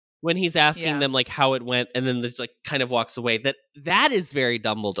that. when he's asking them like how it went, and then just like kind of walks away. That is very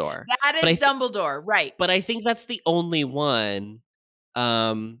Dumbledore. That is Dumbledore, right? But I think that's the only one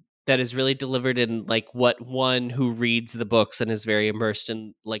that is really delivered in like what one who reads the books and is very immersed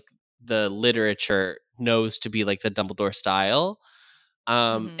in like the literature knows to be like the Dumbledore style.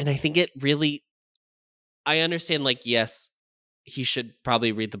 And I think it really, I understand like, yes, he should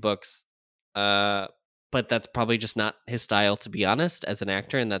probably read the books, but that's probably just not his style, to be honest, as an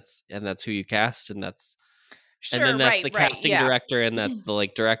actor, and that's who you cast, and that's and then that's the casting director, and that's the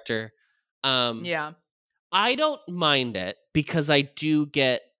like director. I don't mind it because I do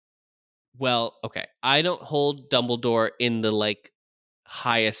get, well, okay, I don't hold Dumbledore in the like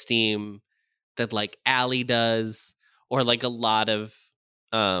high esteem that like Allie does, or like a lot of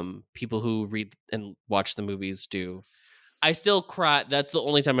people who read and watch the movies do. I still cry. That's the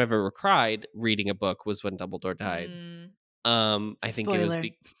only time I've ever cried reading a book was when Dumbledore died. I think it was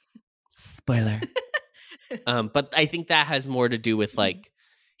spoiler. But I think that has more to do with like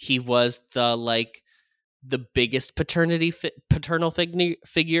he was the biggest paternal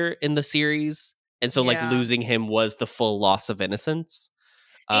figure in the series, and so like losing him was the full loss of innocence.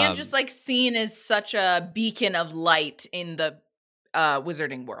 And just like seen as such a beacon of light in the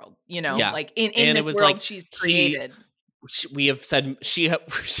wizarding world, you know, like in this world like she's created. We have said she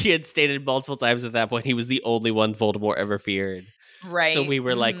had stated multiple times at that point he was the only one Voldemort ever feared. Right. So we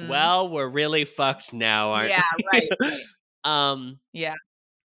were like, well, we're really fucked now, aren't we? Right. Yeah.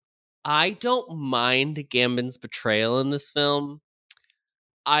 I don't mind Gambon's betrayal in this film.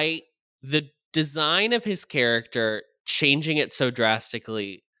 The design of his character, changing it so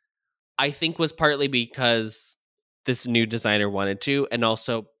drastically, I think was partly because this new designer wanted to, and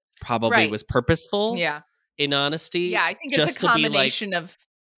also probably was purposeful. Yeah. In honesty. Yeah, I think it's a combination of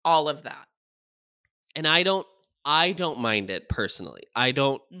all of that. And I don't mind it personally. I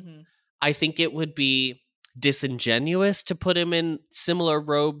think it would be disingenuous to put him in similar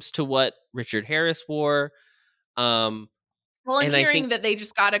robes to what Richard Harris wore. Well, and hearing that they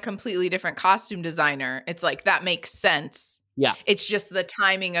just got a completely different costume designer, it's like that makes sense. Yeah. It's just the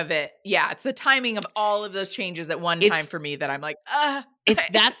timing of it. Yeah, it's the timing of all of those changes at one time for me that I'm like,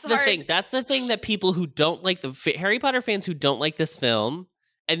 that's the thing. That's the thing that people who don't like the Harry Potter fans who don't like this film,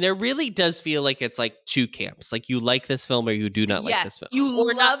 and there really does feel like it's like two camps. Like you like this film or you do not like this film.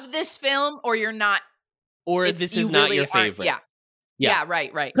 You love this film or you're not. Or this is not your favorite. Yeah,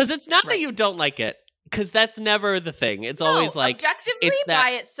 right. Because it's not that you don't like it. Because that's never the thing. It's always like objectively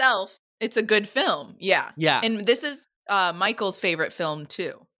by itself, it's a good film. Yeah. And this is Michael's favorite film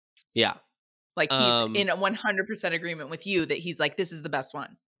too. Yeah. Like he's in a 100% agreement with you that he's like, this is the best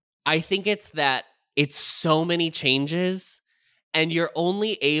one. I think it's that it's so many changes and you're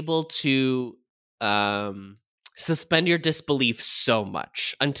only able to suspend your disbelief so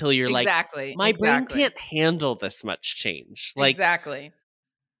much until you're like, my brain can't handle this much change. Like, I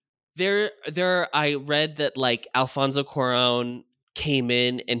read that like Alfonso Cuarón came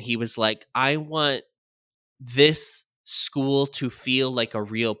in and he was like, I want this school to feel like a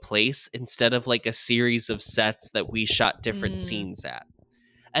real place instead of like a series of sets that we shot different scenes at.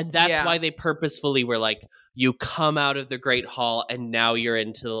 And that's why they purposefully were like, you come out of the Great Hall and now you're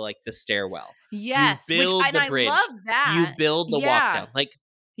into like the stairwell. Yes. You build the bridge. I love that. You build the walk down. Like,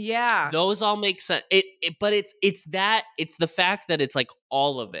 those all make sense. But it's the fact that it's like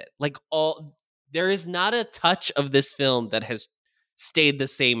all of it. Like there is not a touch of this film that has stayed the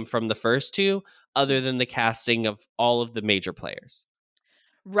same from the first two, other than the casting of all of the major players.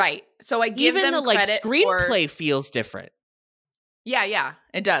 Right. So I give even them the like screenplay feels different. Yeah,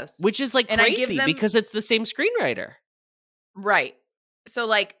 it does. Which is like crazy because it's the same screenwriter. Right. So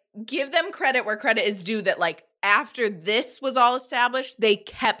like give them credit where credit is due that like after this was all established, they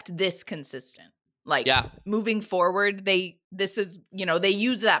kept this consistent. Like moving forward, they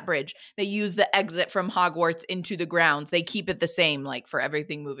use that bridge. They use the exit from Hogwarts into the grounds. They keep it the same like for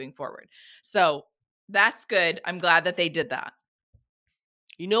everything moving forward. So that's good. I'm glad that they did that.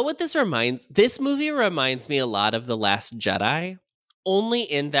 You know what this movie reminds me a lot of The Last Jedi, only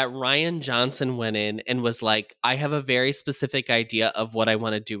in that Rian Johnson went in and was like, I have a very specific idea of what I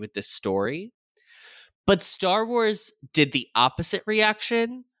want to do with this story. But Star Wars did the opposite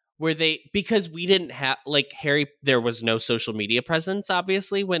reaction, where because we didn't have, like, there was no social media presence,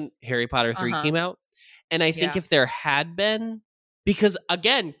 obviously, when Harry Potter 3 Uh-huh. came out. And I think Yeah. if there had been, because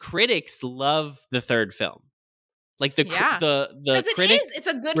again, critics love the third film. Like the Because critic it's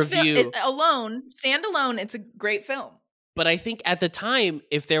a good film. review. Stand alone, it's a great film. But I think at the time,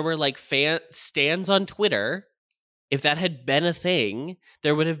 if there were like stands on Twitter, if that had been a thing,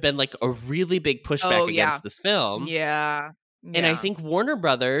 there would have been like a really big pushback against this film. Yeah. And I think Warner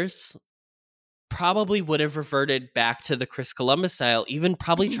Brothers probably would have reverted back to the Chris Columbus style, even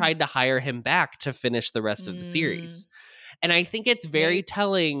probably tried to hire him back to finish the rest of the series. And I think it's very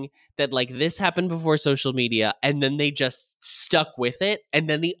telling that like this happened before social media and then they just stuck with it. And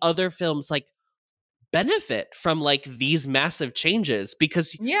then the other films like benefit from like these massive changes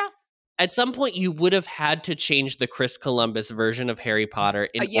because at some point you would have had to change the Chris Columbus version of Harry Potter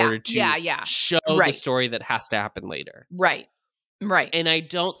in order to show the story that has to happen later. Right. And I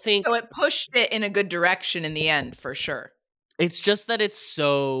don't think so. It pushed it in a good direction in the end, for sure. It's just that it's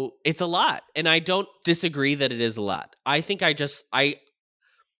a lot. And I don't disagree that it is a lot. I think I just am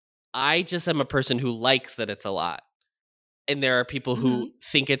a person who likes that it's a lot. And there are people who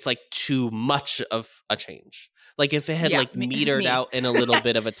think it's like too much of a change. Like if it had metered out in a little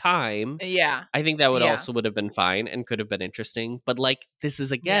bit of a time, I think that would also would have been fine and could have been interesting. But like this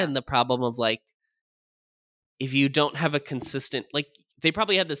is again the problem of like if you don't have a consistent, like they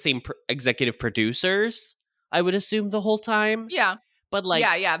probably had the same executive producers, I would assume the whole time. Yeah. But like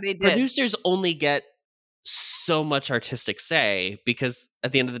they did. Producers only get so much artistic say because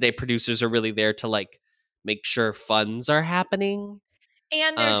at the end of the day, producers are really there to like make sure funds are happening.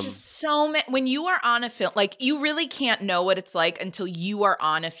 And there's just so many, when you are on a film, like you really can't know what it's like until you are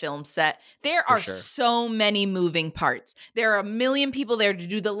on a film set. There are so many moving parts. There are a million people there to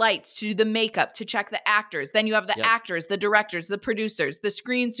do the lights, to do the makeup, to check the actors. Then you have the actors, the directors, the producers, the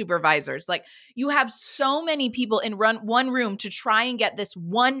screen supervisors. Like you have so many people in one room to try and get this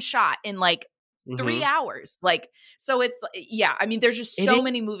one shot in like 3 hours. Like, so it's, I mean, there's just so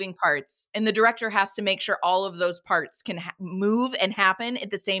many moving parts and the director has to make sure all of those parts can move and happen at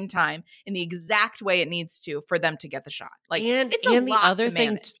the same time in the exact way it needs to for them to get the shot. Like, it's a lot to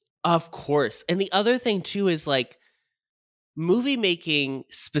manage. Of course. And the other thing too is like movie making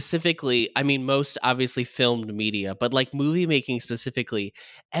specifically, I mean, most obviously filmed media, but like movie making specifically,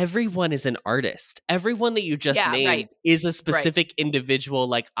 everyone is an artist. Everyone that you just named is a specific individual.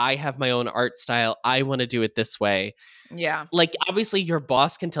 Like, I have my own art style. I want to do it this way. Yeah. Like, obviously, your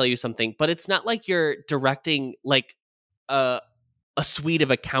boss can tell you something, but it's not like you're directing like a suite of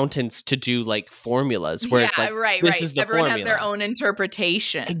accountants to do like formulas where it's like, this is the Everyone formula. has their own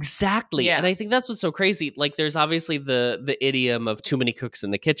interpretation. Exactly. And I think that's what's so crazy. Like there's obviously the idiom of too many cooks in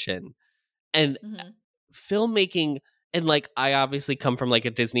the kitchen and filmmaking. And like, I obviously come from like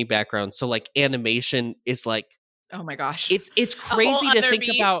a Disney background. So like animation is like, oh my gosh, it's crazy to think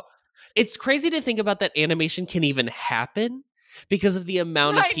about. It's crazy to think about that animation can even happen because of the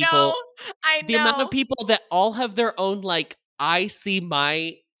amount of people, the amount of people that all have their own, like, I see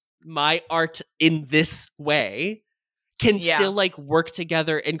my art in this way can still like work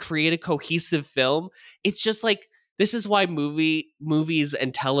together and create a cohesive film. It's just like, this is why movies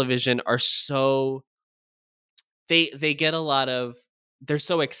and television are so, they get a lot of, they're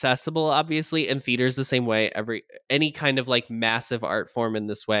so accessible, obviously, and theater's the same way. Any kind of like massive art form in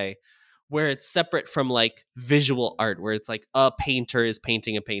this way, where it's separate from like visual art, where it's like a painter is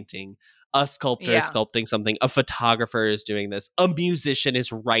painting a painting, a sculptor is sculpting something, a photographer is doing this, a musician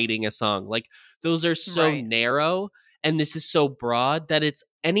is writing a song. Like those are so narrow, and this is so broad that it's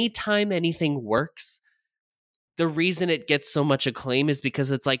anytime anything works, the reason it gets so much acclaim is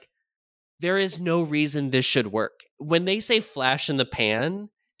because it's like, there is no reason this should work. When they say flash in the pan,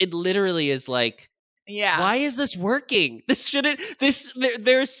 it literally is like, why is this working?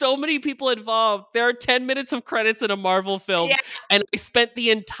 There are so many people involved. There are 10 minutes of credits in a Marvel film. And I spent the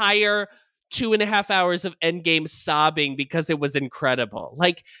entire 2.5 hours of Endgame sobbing because it was incredible.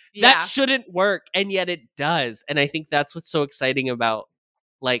 Like that shouldn't work. And yet it does. And I think that's what's so exciting about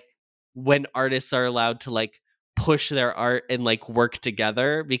like when artists are allowed to like push their art and like work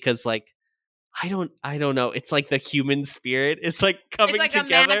together, because like, I don't know. It's like the human spirit is like coming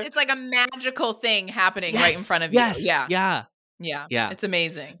together. It's like a magical thing happening right in front of you. Yeah. It's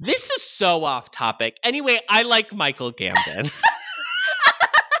amazing. This is so off topic. Anyway, I like Michael Gambon.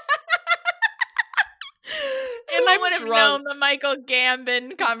 And I'm have known the Michael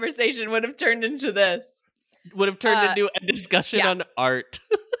Gambon conversation would have turned into this. Would have turned into a discussion on art.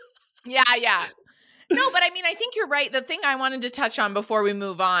 Yeah. No, but I mean, I think you're right. The thing I wanted to touch on before we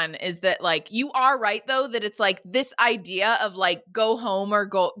move on is that, like, you are right, though, that it's like this idea of like go home or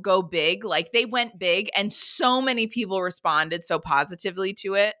go big. Like, they went big and so many people responded so positively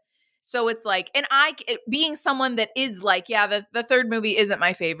to it. So it's like, and being someone that is like, yeah, the third movie isn't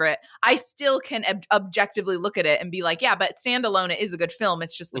my favorite, I still can objectively look at it and be like, yeah, but standalone, it is a good film.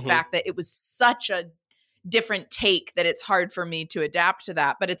 It's just the fact that it was such a different take that it's hard for me to adapt to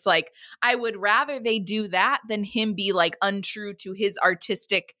that. But it's like, I would rather they do that than him be like untrue to his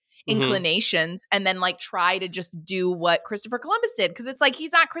artistic inclinations and then like try to just do what Christopher Columbus did. Cause it's like,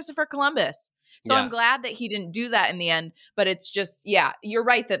 he's not Christopher Columbus. So I'm glad that he didn't do that in the end. But it's just, yeah, you're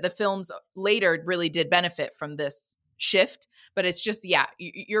right that the films later really did benefit from this shift. But it's just, yeah,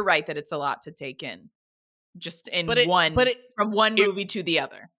 you're right that it's a lot to take in just in from one movie to the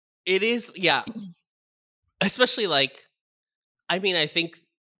other. It is, yeah. Especially like, I mean, I think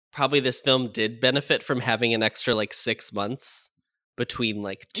probably this film did benefit from having an extra like 6 months between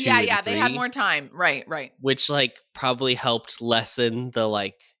like 2 and 3. They had more time. Right. Which like probably helped lessen the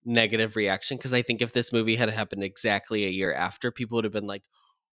like negative reaction. Because I think if this movie had happened exactly a year after, people would have been like,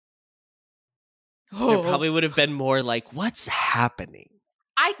 there probably would have been more like, what's happening?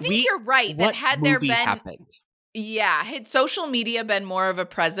 I think you're right. That had there been happened? Yeah, had social media been more of a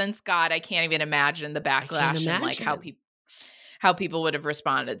presence, God, I can't even imagine the backlash and like how people would have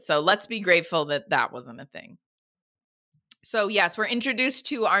responded. So let's be grateful that that wasn't a thing. So yes, we're introduced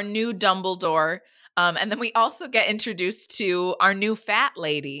to our new Dumbledore, and then we also get introduced to our new fat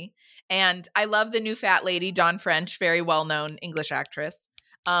lady. And I love the new fat lady, Dawn French, very well-known English actress.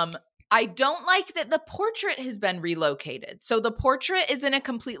 I don't like that the portrait has been relocated. So the portrait is in a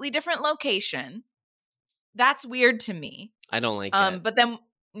completely different location. That's weird to me. I don't like it. But then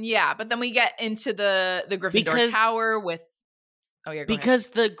we get into the Gryffindor Tower with because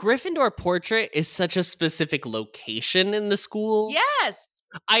the Gryffindor portrait is such a specific location in the school. Yes.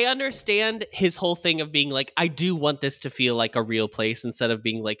 I understand his whole thing of being like, I do want this to feel like a real place instead of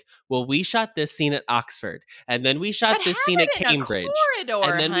being like, well, we shot this scene at Oxford and then we shot this scene at Cambridge. Corridor,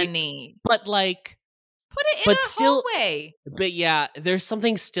 and then honey. But like, put it in a hallway. But yeah, there's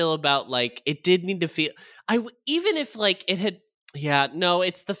something still about like it did need to feel. Even if like it had. Yeah, no,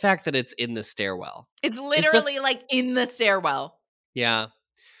 it's the fact that it's in the stairwell. It's literally like in the stairwell. Yeah.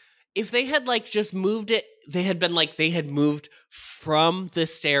 If they had like just moved it, they had moved from the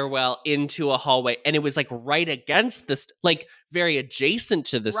stairwell into a hallway and it was like right against this, like very adjacent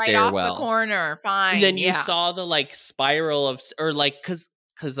to the stairwell. Right off the corner. Fine. And then you saw the like spiral of, or like, because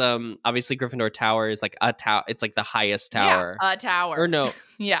obviously Gryffindor Tower is like a tower. It's like the highest tower. Yeah, a tower. Or no.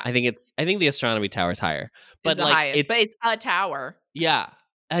 Yeah. I think the astronomy tower is higher. But it's like highest, but it's a tower. Yeah.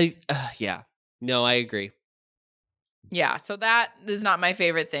 Yeah. No, I agree. Yeah, so that is not my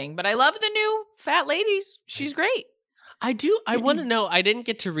favorite thing, but I love the new fat lady. She's great. I do. I want to know. I didn't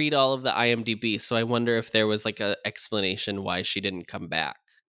get to read all of the IMDb, so I wonder if there was like a explanation why she didn't come back,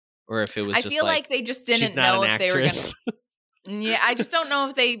 or if it was. I feel like they just didn't know if they were gonna. Yeah, I just don't know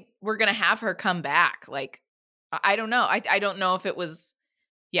if they were gonna have her come back. Like, I don't know. I don't know if it was.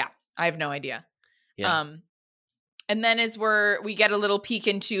 Yeah, I have no idea. Yeah. And then as we get a little peek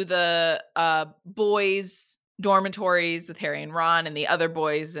into the boys' dormitories with Harry and Ron and the other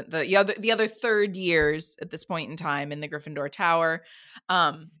boys, the other third years at this point in time in the Gryffindor Tower.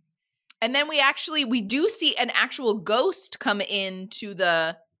 And then we do see an actual ghost come into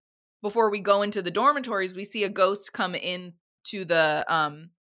before we go into the dormitories, we see a ghost come into the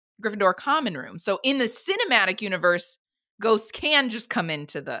Gryffindor common room. So in the cinematic universe, ghosts can just come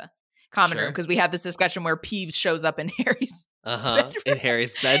into the common room because we had this discussion where Peeves shows up in Harry's bedroom. In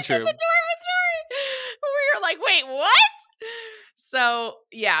Harry's bedroom. In the dormitory. We were like, wait, what? So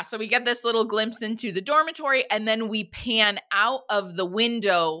we get this little glimpse into the dormitory, and then we pan out of the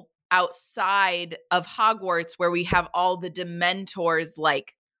window outside of Hogwarts where we have all the Dementors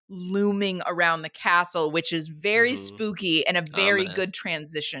like looming around the castle, which is very spooky and a very good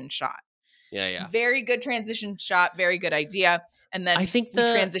transition shot. Yeah. Very good transition shot, very good idea. And then I think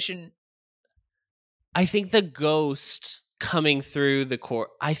the ghost coming through the core.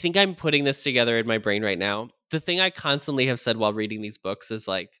 I think I'm putting this together in my brain right now. The thing I constantly have said while reading these books is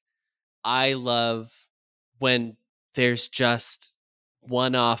like, I love when there's just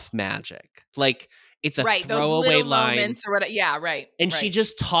one-off magic. Like it's a throwaway line moments or whatever. Yeah, right. And she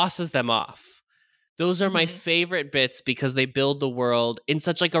just tosses them off. Those are my favorite bits because they build the world in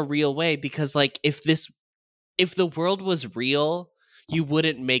such like a real way. Because like if the world was real, you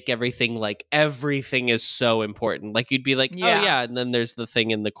wouldn't make everything like everything is so important. Like you'd be like, oh Yeah. yeah, and then there's the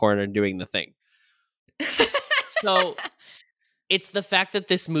thing in the corner doing the thing. So it's the fact that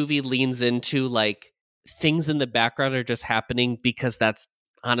this movie leans into like things in the background are just happening because that's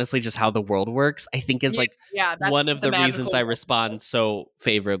honestly just how the world works. I think is like Yeah, that's one of the the reasons magical I world. respond so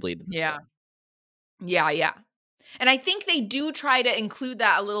favorably to this Yeah. film. Yeah. And I think they do try to include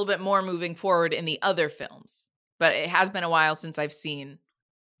that a little bit more moving forward in the other films. But it has been a while since I've seen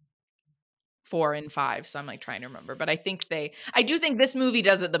 4 and 5, so I'm like trying to remember. But I do think this movie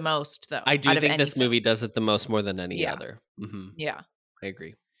does it the most, though. I do out of think any this film. movie does it the most more than any Yeah. other. Mm-hmm. Yeah. I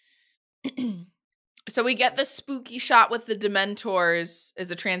agree. So we get the spooky shot with the Dementors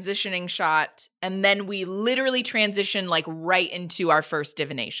as a transitioning shot, and then we literally transition like right into our first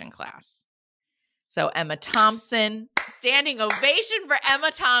divination class. So Emma Thompson, standing ovation for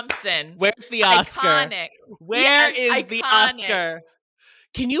Emma Thompson. Where's the Oscar? Iconic. Where is the Oscar?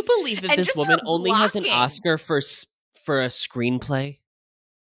 Can you believe that And this just woman her only has an blocking. Oscar for a screenplay?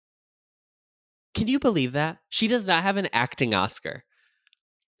 Can you believe that? She does not have an acting Oscar.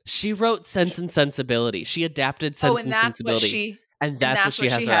 She wrote Sense and Sensibility. She adapted Sense and Sensibility. And that's what she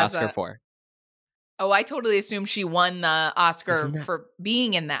has her Oscar for. Oh, I totally assumed she won the Oscar for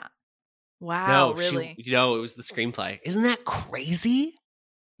being in that. Wow, no, really? It was the screenplay. Isn't that crazy?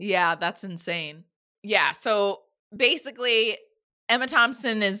 Yeah, that's insane. Yeah, so basically Emma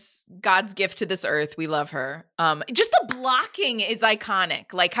Thompson is God's gift to this earth. We love her. Just the blocking is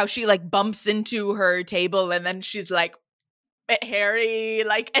iconic. Like how she like bumps into her table and then she's like at Harry,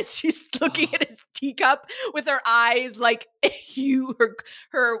 like as she's looking at his teacup with her eyes like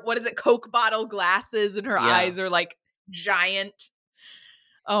her what is it, Coke bottle glasses, and her eyes are like giant.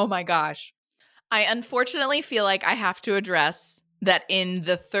 Oh my gosh. I unfortunately feel like I have to address that in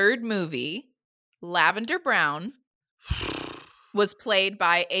the third movie, Lavender Brown was played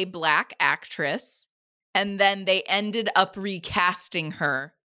by a Black actress, and then they ended up recasting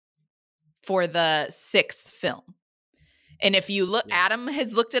her for the 6th film. And if you look, Adam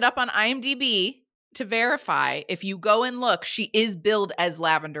has looked it up on IMDb to verify. If you go and look, she is billed as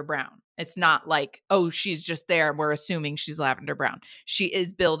Lavender Brown. It's not like, oh, she's just there and we're assuming she's Lavender Brown. She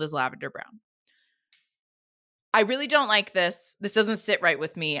is billed as Lavender Brown. I really don't like this. This doesn't sit right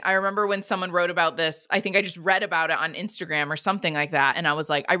with me. I remember when someone wrote about this, I think I just read about it on Instagram or something like that. And I was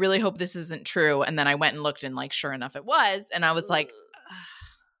like, I really hope this isn't true. And then I went and looked and like, sure enough, it was. And I was like,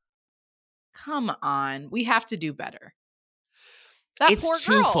 come on, we have to do better. That it's poor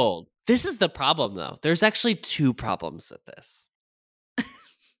girl. twofold. This is the problem, though. There's actually 2 problems with this.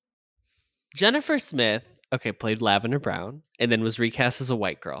 Jennifer Smith, played Lavender Brown and then was recast as a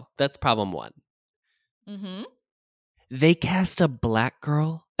white girl. That's problem 1. Mm-hmm. They cast a Black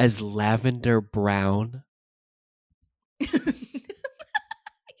girl as Lavender Brown. You're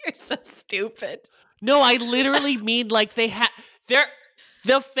so stupid. No, I literally mean like they had...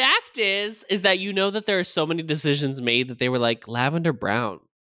 The fact is that you know that there are so many decisions made that they were like, Lavender Brown.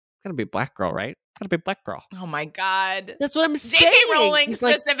 It's gotta be a Black girl, right? It's gotta be a Black girl. Oh my God. That's what I'm saying. J.K. Rowling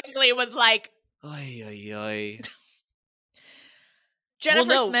specifically was like, oy, oy, oy.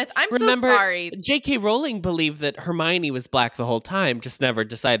 Jennifer Smith, I'm so sorry. J.K. Rowling believed that Hermione was Black the whole time, just never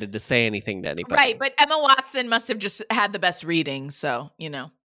decided to say anything to anybody. Right, but Emma Watson must have just had the best reading, so, you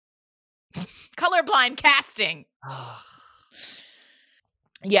know. Colorblind casting.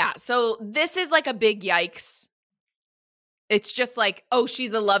 Yeah, so this is like a big yikes. It's just like, oh,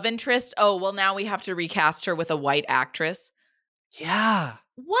 she's a love interest. Oh, well, now we have to recast her with a white actress. Yeah.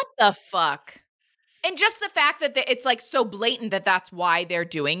 What the fuck? And just the fact that it's like so blatant that that's why they're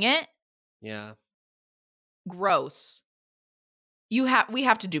doing it. Yeah. Gross. We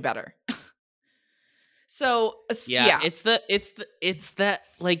have to do better. So yeah, it's that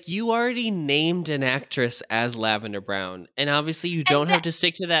like you already named an actress as Lavender Brown, and obviously you don't have to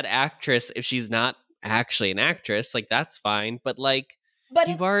stick to that actress if she's not actually an actress. Like that's fine, but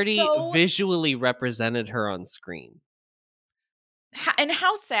you've already visually represented her on screen. And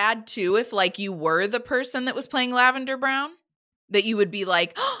how sad too if like you were the person that was playing Lavender Brown, that you would be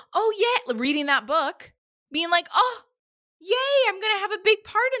like, oh yeah, reading that book, being like, oh. Yay, I'm going to have a big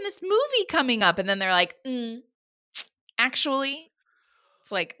part in this movie coming up. And then they're like, actually,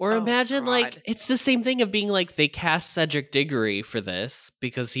 it's like, or imagine God. Like, it's the same thing of being like, they cast Cedric Diggory for this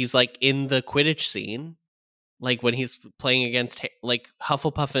because he's like in the Quidditch scene, like when he's playing against like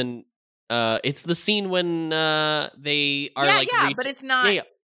Hufflepuff and it's the scene when they are but it's not. Yeah.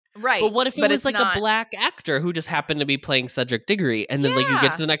 Right. But what if it was like a Black actor who just happened to be playing Cedric Diggory, and then like you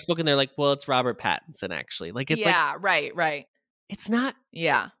get to the next book and they're like, well, it's Robert Pattinson actually. Like it's right. It's not.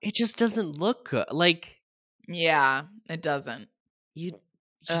 Yeah. It just doesn't look good. Like yeah, it doesn't. you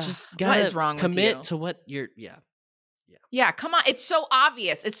Ugh, just what is gotta wrong with commit you? to what you're. Yeah, come on. It's so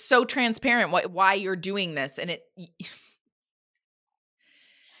obvious. It's so transparent why you're doing this, and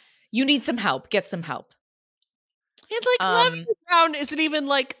you need some help. Get some help. And like Lavender Brown isn't even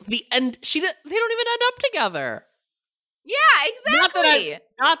like the end. They don't even end up together. Yeah, exactly.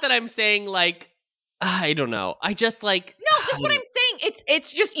 Not that I'm saying like I don't know. I just like no. This is what I'm saying.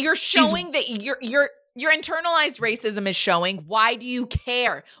 It's just you're showing that your internalized racism is showing. Why do you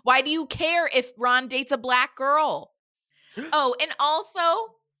care? Why do you care if Ron dates a black girl? Oh, and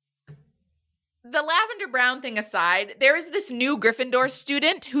also, the Lavender Brown thing aside, there is this new Gryffindor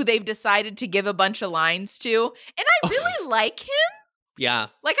student who they've decided to give a bunch of lines to, and I really like him. Yeah.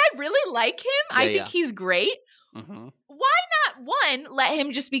 Like, I really like him. I think he's great. Mm-hmm. Why not, one, let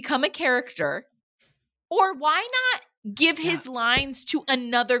him just become a character? Or why not give his lines to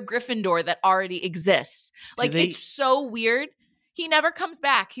another Gryffindor that already exists? Like, it's so weird. He never comes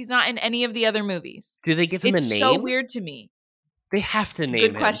back. He's not in any of the other movies. Do they give him a name? It's so weird to me. They have to name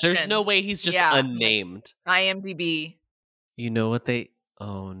Good him. question. There's no way he's just unnamed. IMDb. You know what they...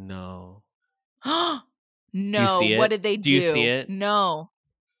 Oh, no. No. Do you see it? What did they do? Do you see it? No.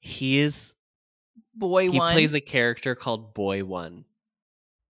 He is... Boy One. He plays a character called Boy One.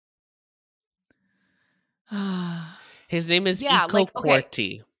 His name is Iko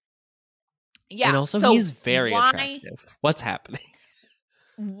Quarti. Yeah. And also he's very attractive. What's happening?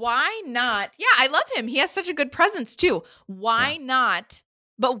 Why not? Yeah, I love him. He has such a good presence too. Why not?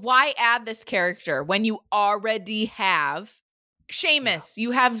 But why add this character when you already have Seamus,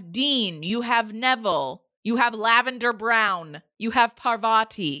 you have Dean, you have Neville, you have Lavender Brown, you have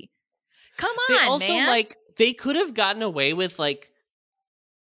Parvati. Come on, they also, man. Like, they could have gotten away with like,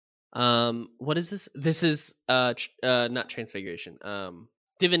 what is this? This is not transfiguration.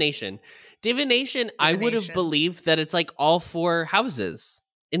 Divination. Divination. I would have believed that it's like all 4 houses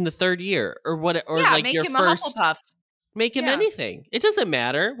in the 3rd year or what, or like make your him first. A Hufflepuff. Make him anything. It doesn't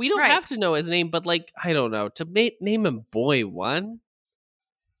matter. We don't have to know his name, but like, I don't know. To name him Boy One?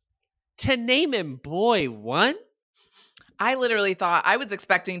 To name him Boy One? I literally thought I was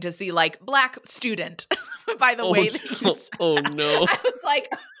expecting to see like black student by the way that you said. Oh no. I was like,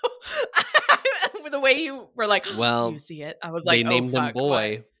 the way you were like, well, do you see it? I was like, they named him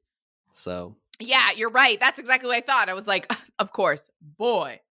Boy. What? So. Yeah, you're right. That's exactly what I thought. I was like, of course,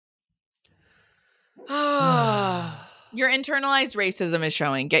 Boy. Your internalized racism is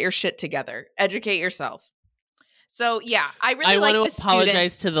showing. Get your shit together. Educate yourself. So yeah, I want to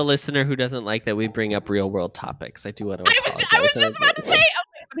apologize to the listener who doesn't like that we bring up real world topics. I do want to apologize. I was just about to say,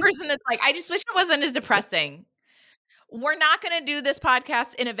 the person that's like, I just wish it wasn't as depressing. We're not going to do this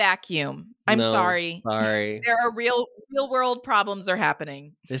podcast in a vacuum. I'm sorry. Sorry. There are real world problems are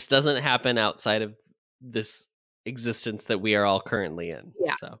happening. This doesn't happen outside of this existence that we are all currently in.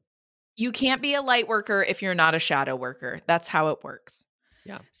 Yeah. So you can't be a light worker if you're not a shadow worker. That's how it works.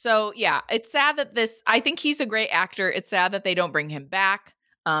 Yeah. So yeah, it's sad that I think he's a great actor. It's sad that they don't bring him back.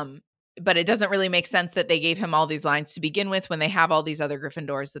 But it doesn't really make sense that they gave him all these lines to begin with when they have all these other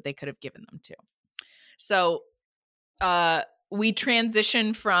Gryffindors that they could have given them to. So we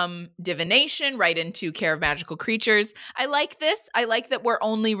transition from divination right into care of magical creatures. I like this. I like that we're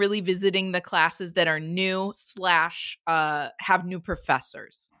only really visiting the classes that are new / have new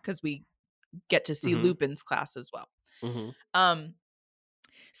professors, because we get to see Lupin's class as well. Mm-hmm.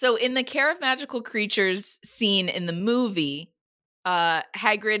 So in the care of magical creatures scene in the movie,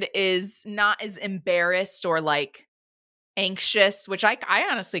 Hagrid is not as embarrassed or like anxious, which I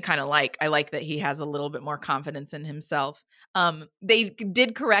honestly kind of like. I like that he has a little bit more confidence in himself. They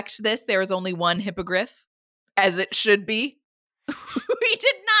did correct this. There was only 1 hippogriff, as it should be. We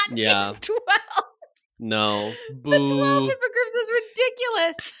did not name 12. No. Boo. The 12 hippogriffs is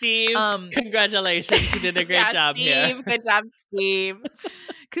ridiculous. Steve, congratulations. You did a great job Steve, here. Good job, Steve.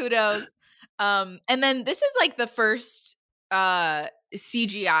 Kudos. And then this is like the first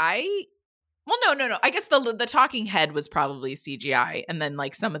CGI. Well, no. I guess the talking head was probably CGI, and then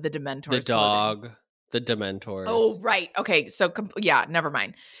like some of the Dementors. The dog, the Dementors. Oh, right. Okay, so never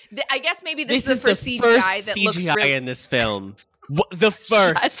mind. I guess maybe this is the first CGI that looks really in this film. The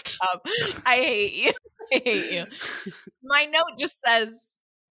first. I hate you. I hate you. My note just says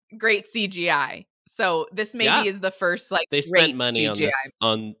great CGI. So this maybe is the first like they spent money CGI.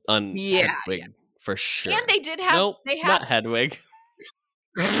 on this Hedwig for sure. And they did have not Hedwig.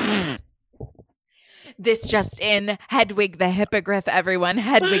 This just in, Hedwig the hippogriff, everyone.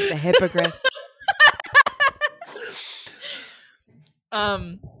 Hedwig the hippogriff.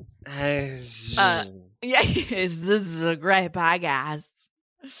 Yeah, this is a great podcast.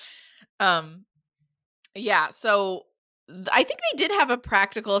 Yeah, so I think they did have a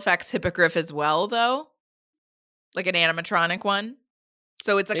practical effects hippogriff as well, though. Like an animatronic one.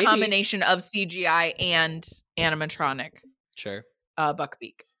 So it's a combination of CGI and animatronic. Sure.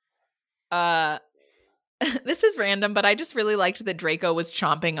 Buckbeak. This is random, but I just really liked that Draco was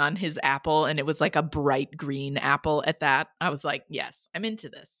chomping on his apple and it was like a bright green apple at that. I was like, yes, I'm into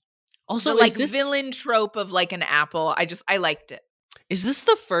this. Also, the villain trope of like an apple. I liked it. Is this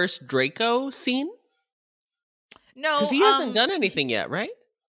the first Draco scene? No. Because he hasn't done anything yet, right?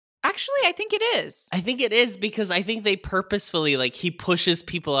 Actually, I think it is. I think it is because I think they purposefully, like, he pushes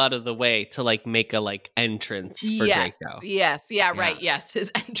people out of the way to, like, make a, like, entrance for Draco. Yes. Yeah, right. Yes.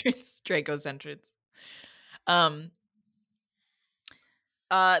 His entrance. Draco's entrance. There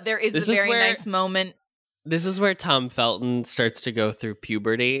is a very nice moment. This is where Tom Felton starts to go through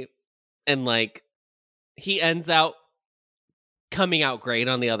puberty. And, like, he ends out coming out great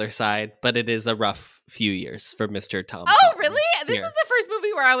on the other side, but it is a rough few years for Mr. Tom. Oh, Felton really? This here. is the first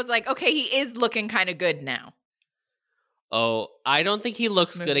movie where I was like, okay, he is looking kind of good now. Oh, I don't think he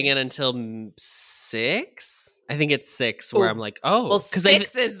looks good again until 6. I think it's 6 where I'm like, oh. Well,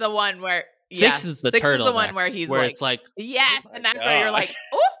 6 is the one where... 6 is the 6 turtle. is the one where he's where like... it's like... Yes, and that's where you're like,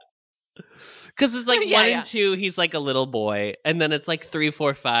 oh! Because it's like 1 and 2, he's like a little boy. And then it's like 3,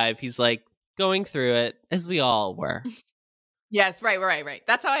 4, 5, he's like going through it, as we all were. Yes, right.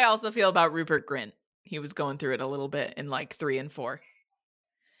 That's how I also feel about Rupert Grint. He was going through it a little bit in like 3 and 4.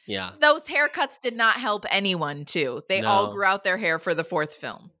 Yeah. Those haircuts did not help anyone, too. They all grew out their hair for the 4th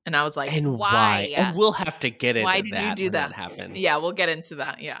film. And I was like, and why? And we'll have to get into that. Why did you do that? Happens. Yeah, we'll get into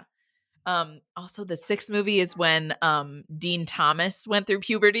that. Yeah. Also, the 6th movie is when Dean Thomas went through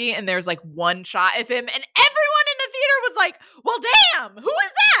puberty, and there's like one shot of him, and everyone in the theater was like, well, damn, who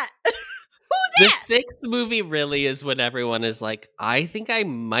is that? The 6th movie really is when everyone is like, I think I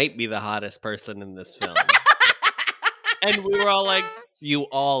might be the hottest person in this film. And we were all like, you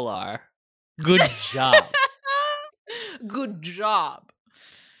all are. Good job. Good job.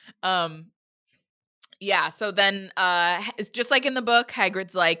 Yeah, so then it's just like in the book,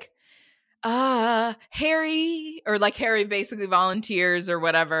 Hagrid's like, Harry, or like Harry basically volunteers or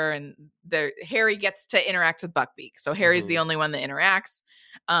whatever, and Harry gets to interact with Buckbeak. So Harry's the only one that interacts.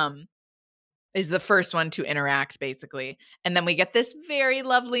 Is the first one to interact, basically. And then we get this very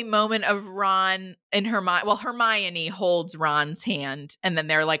lovely moment of Ron and Hermione. Well, Hermione holds Ron's hand, and then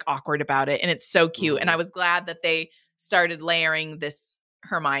they're like awkward about it. And it's so cute. And I was glad that they started layering this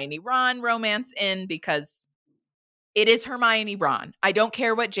Hermione-Ron romance in, because it is Hermione-Ron. I don't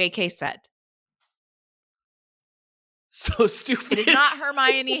care what JK said. So stupid. It is not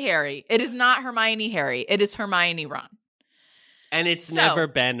Hermione-Harry. It is not Hermione-Harry. It is Hermione-Ron. And it's never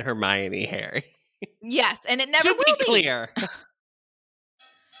been Hermione Harry. Yes, and it never will be. To be clear.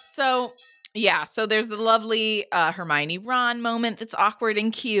 So there's the lovely Hermione Ron moment that's awkward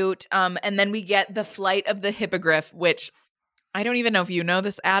and cute. And then we get the flight of the hippogriff, which I don't even know if you know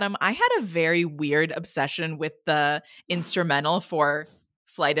this, Adam. I had a very weird obsession with the instrumental for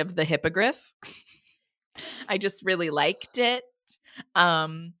Flight of the Hippogriff. I just really liked it.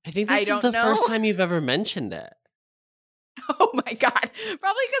 I think this is the first time you've ever mentioned it. Oh my God.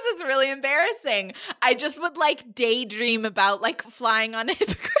 Probably because it's really embarrassing. I just would like daydream about like flying on a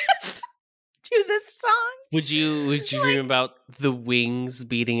hippogriff to this song. Would you dream about the wings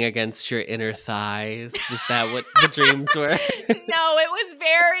beating against your inner thighs? Was that what the dreams were? No, it was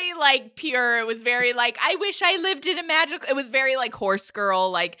very like pure. It was very like, I wish I lived in a magical, it was very like horse girl,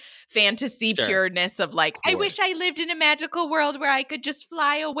 like fantasy pureness of like, I wish I lived in a magical world where I could just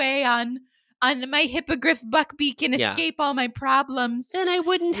fly away on my hippogriff Buckbeak and escape all my problems. Then I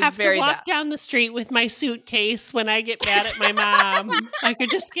wouldn't have to walk down the street with my suitcase when I get mad at my mom. I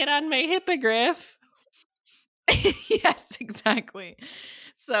could just get on my hippogriff. Yes, exactly.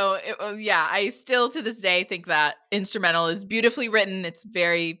 So, I still to this day think that instrumental is beautifully written. It's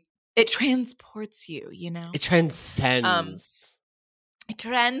it transports you, you know? It transcends.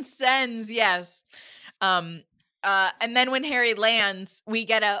 Yes. And then when Harry lands, we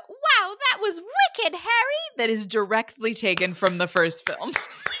get a, wow, that was wicked, Harry, that is directly taken from the first film.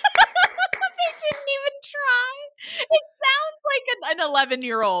 They didn't even try. It sounds like an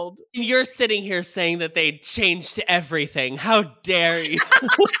 11-year-old. You're sitting here saying that they changed everything. How dare you?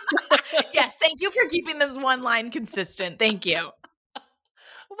 Yes, thank you for keeping this one line consistent. Thank you.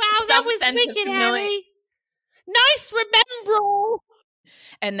 Wow, that was wicked, Harry. Nice remember.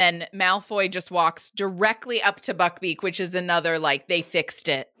 And then Malfoy just walks directly up to Buckbeak, which is another, like, they fixed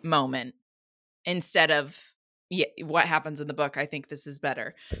it moment. Instead of what happens in the book, I think this is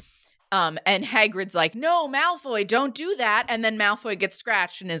better. And Hagrid's like, no, Malfoy, don't do that. And then Malfoy gets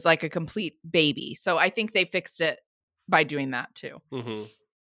scratched and is like a complete baby. So I think they fixed it by doing that too. Mm-hmm.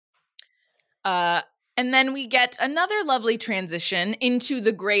 And then we get another lovely transition into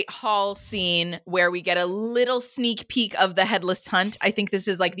the Great Hall scene where we get a little sneak peek of the Headless Hunt. I think this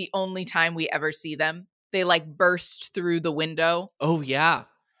is like the only time we ever see them. They like burst through the window. Oh, yeah.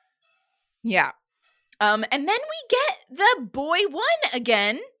 Yeah. And then we get the boy one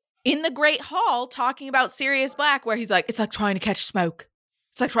again in the Great Hall talking about Sirius Black, where he's like, it's like trying to catch smoke.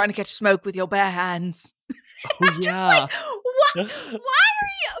 It's like trying to catch smoke with your bare hands. Oh, yeah. Just like, what? Why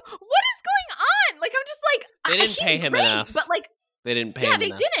are you? What is going on? Like, I'm just like, they didn't pay him great, enough. but like, they didn't pay him they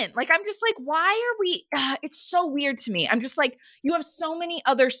enough. didn't. Like, I'm just like, why are we? It's so weird to me. I'm just like, you have so many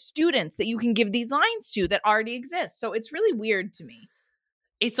other students that you can give these lines to that already exist. So it's really weird to me.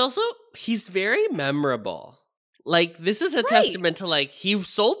 It's also, he's very memorable. Like, this is a testament to, like, he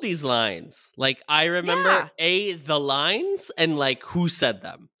sold these lines. Like, I remember, the lines and, like, who said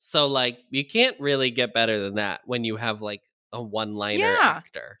them. So, like, you can't really get better than that when you have, like, a one-liner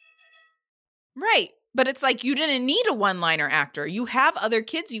actor. Right. But it's like, you didn't need a one-liner actor. You have other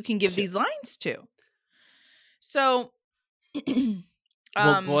kids you can give these lines to. So...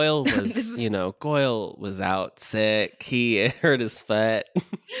 well, Goyle was, Goyle was out sick. He hurt his foot.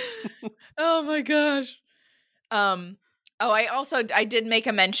 Oh my gosh. I did make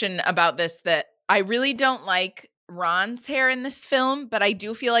a mention about this that I really don't like Ron's hair in this film, but I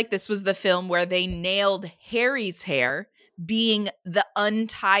do feel like this was the film where they nailed Harry's hair being the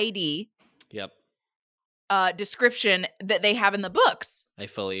untidy description that they have in the books. I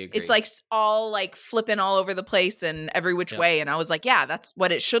fully agree. It's like all like flipping all over the place and every which way. And I was like, yeah, that's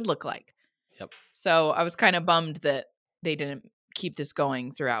what it should look like. Yep. So I was kind of bummed that they didn't keep this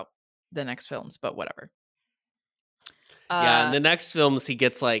going throughout the next films, but whatever. Yeah, in the next films, he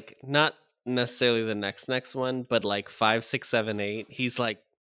gets like, not necessarily the next one, but like 5, 6, 7, 8. He's like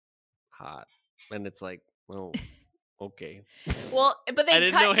hot. And it's like, oh, okay. Well, but they I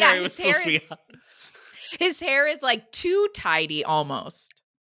didn't know Harry was supposed to be hot. His hair is like too tidy almost.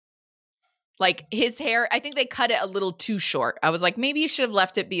 Like his hair, I think they cut it a little too short. I was like, maybe you should have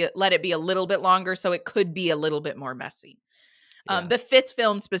let it be a little bit longer so it could be a little bit more messy. Yeah. The 5th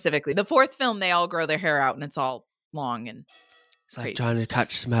film specifically. The 4th film, they all grow their hair out and it's all long and it's like trying to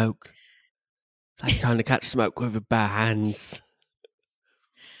catch smoke. It's like trying to catch smoke with your bare hands.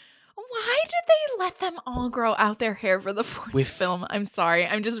 Why did they let them all grow out their hair for the 4th film? I'm sorry.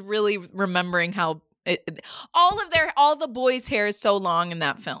 I'm just really remembering how all the boys' hair is so long in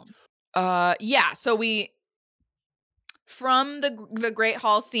that film. So we from the Great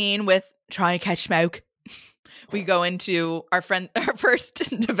Hall scene with trying to catch smoke, we go into our first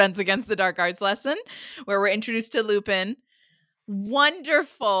Defense Against the Dark Arts lesson, where we're introduced to Lupin.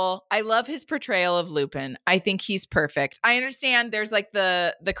 Wonderful. I love his portrayal of Lupin. I think he's perfect. I understand there's like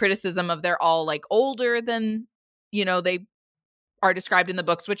the criticism of they're all like older than, they are described in the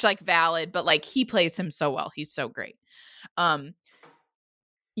books, which like valid, but like he plays him so well. He's so great.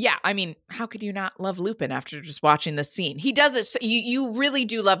 Yeah, I mean, how could you not love Lupin after just watching this scene? He does it. So you really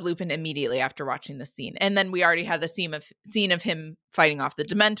do love Lupin immediately after watching the scene. And then we already had the scene of him fighting off the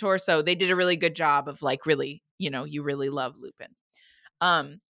Dementor. So they did a really good job of like really, you really love Lupin.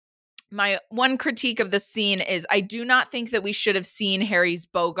 My one critique of this scene is I do not think that we should have seen Harry's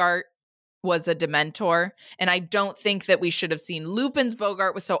Bogart was a Dementor. And I don't think that we should have seen Lupin's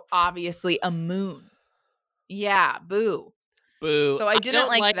Bogart was so obviously a moon. Yeah, boo. Boo. So I didn't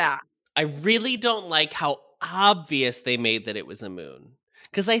like that. I really don't like how obvious they made that it was a moon.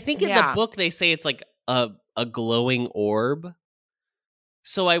 Because I think in the book they say it's like a glowing orb.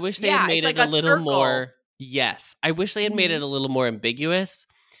 So I wish they had made it like a little more. Yes. I wish they had made it a little more ambiguous.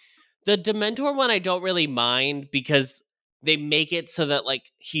 The Dementor one I don't really mind because they make it so that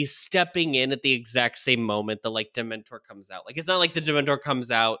like he's stepping in at the exact same moment the like Dementor comes out. Like it's not like the Dementor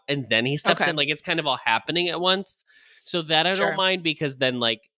comes out and then he steps in. Like it's kind of all happening at once. So that I don't mind because then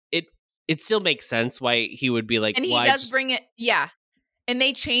like it still makes sense why he would be like. And he does bring it. Yeah. And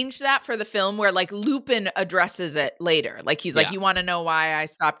they changed that for the film where like Lupin addresses it later. Like he's like, you want to know why I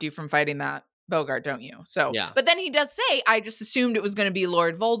stopped you from fighting that Bogart, don't you? So, but then he does say, I just assumed it was going to be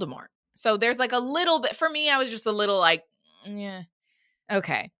Lord Voldemort. So there's like a little bit, for me, I was just a little like, yeah,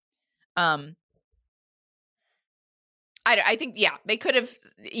 okay. I think, they could have,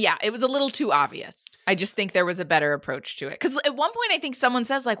 it was a little too obvious. I just think there was a better approach to it. Because at one point, I think someone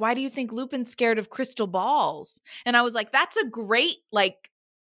says, like, why do you think Lupin's scared of crystal balls? And I was like, that's a great, like,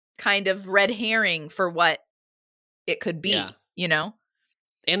 kind of red herring for what it could be, And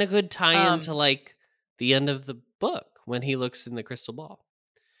a good tie-in to, like, the end of the book when he looks in the crystal ball.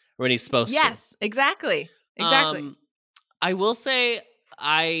 Or when he's supposed to. Yes, exactly. Exactly. I will say,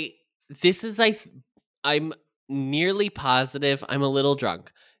 I'm nearly positive. I'm a little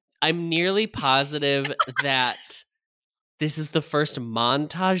drunk. I'm nearly positive that this is the first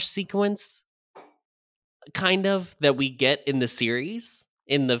montage sequence kind of that we get in the series,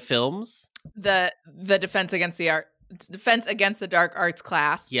 in the films. The Defense Against the Dark Arts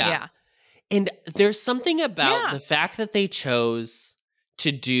class. Yeah. And there's something about the fact that they chose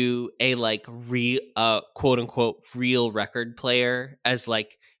to do a like quote unquote real record player as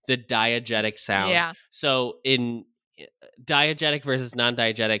like the diegetic sound. Yeah. So in diegetic versus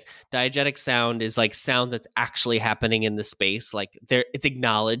non-diegetic, diegetic sound is like sound that's actually happening in the space, like there it's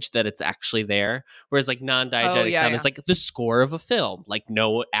acknowledged that it's actually there, whereas like non-diegetic sound is like the score of a film, like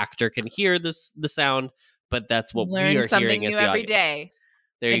no actor can hear the sound, but that's what we are hearing as the every audience. day.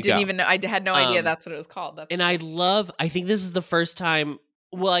 There you go. I had no idea that's what it was called. That's and cool. I think this is the first time,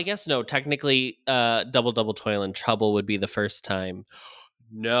 well, I guess no, technically Double Double Toil and Trouble would be the first time.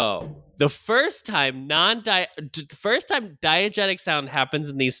 No. The first time diegetic sound happens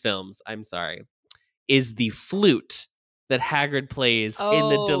in these films, I'm sorry, is the flute that Hagrid plays in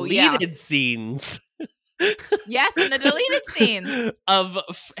the deleted scenes. Yes, in the deleted scenes of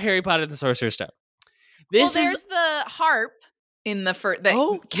Harry Potter and the Sorcerer's Stone. There's the harp in the first that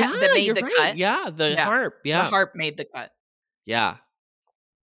made the cut. Yeah, the harp. Yeah. The harp made the cut. Yeah.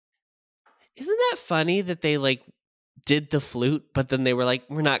 Isn't that funny that they like did the flute, but then they were like,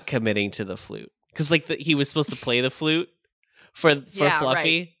 we're not committing to the flute because like he was supposed to play the flute for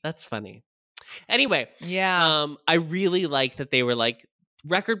Fluffy. Right. That's funny. Anyway, I really like that they were like,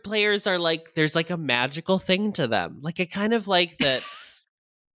 record players are like, there's like a magical thing to them. Like I kind of like that.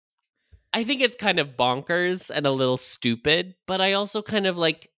 I think it's kind of bonkers and a little stupid, but I also kind of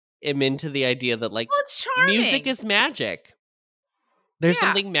like am into the idea that like it's charming. Music is magic. There's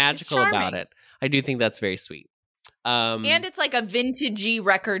something magical about it. I do think that's very sweet. And it's like a vintagey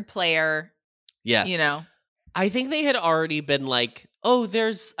record player. Yes. You know. I think they had already been like, oh,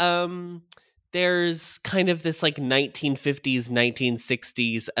 there's kind of this like 1950s,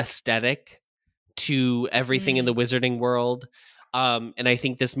 1960s aesthetic to everything in the wizarding world. And I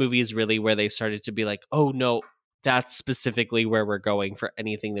think this movie is really where they started to be like, oh no, that's specifically where we're going for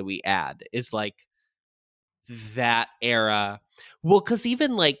anything that we add is like that era. Well, because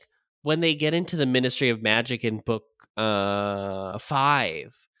even like when they get into the Ministry of Magic in book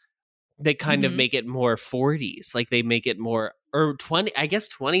 5, they kind of make it more 40s. Like they make it more, or 20, I guess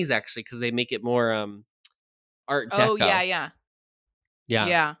 20s actually, because they make it more Art Deco. Oh,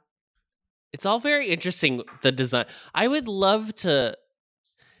 yeah. It's all very interesting, the design. I would love to,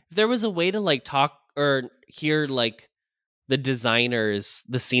 if there was a way to like talk or hear like the designers,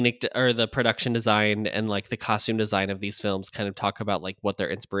 the scenic or the production design and like the costume design of these films kind of talk about like what their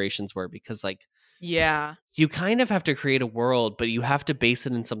inspirations were, because like, you kind of have to create a world, but you have to base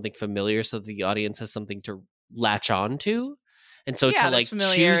it in something familiar so that the audience has something to latch on to. And so to like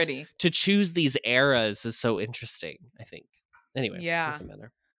choose these eras is so interesting, I think. Anyway, doesn't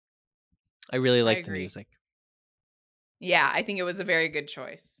matter. I really like the music. Yeah, I think it was a very good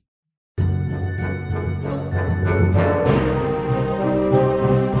choice.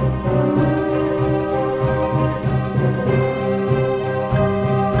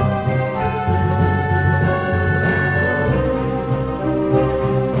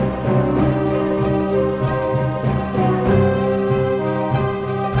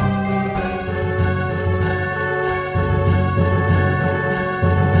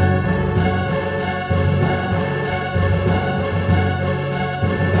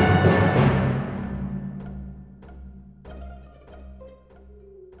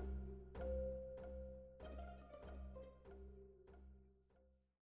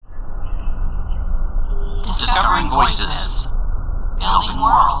 Discovering voices, building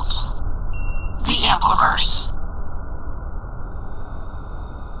worlds, the Ampliverse.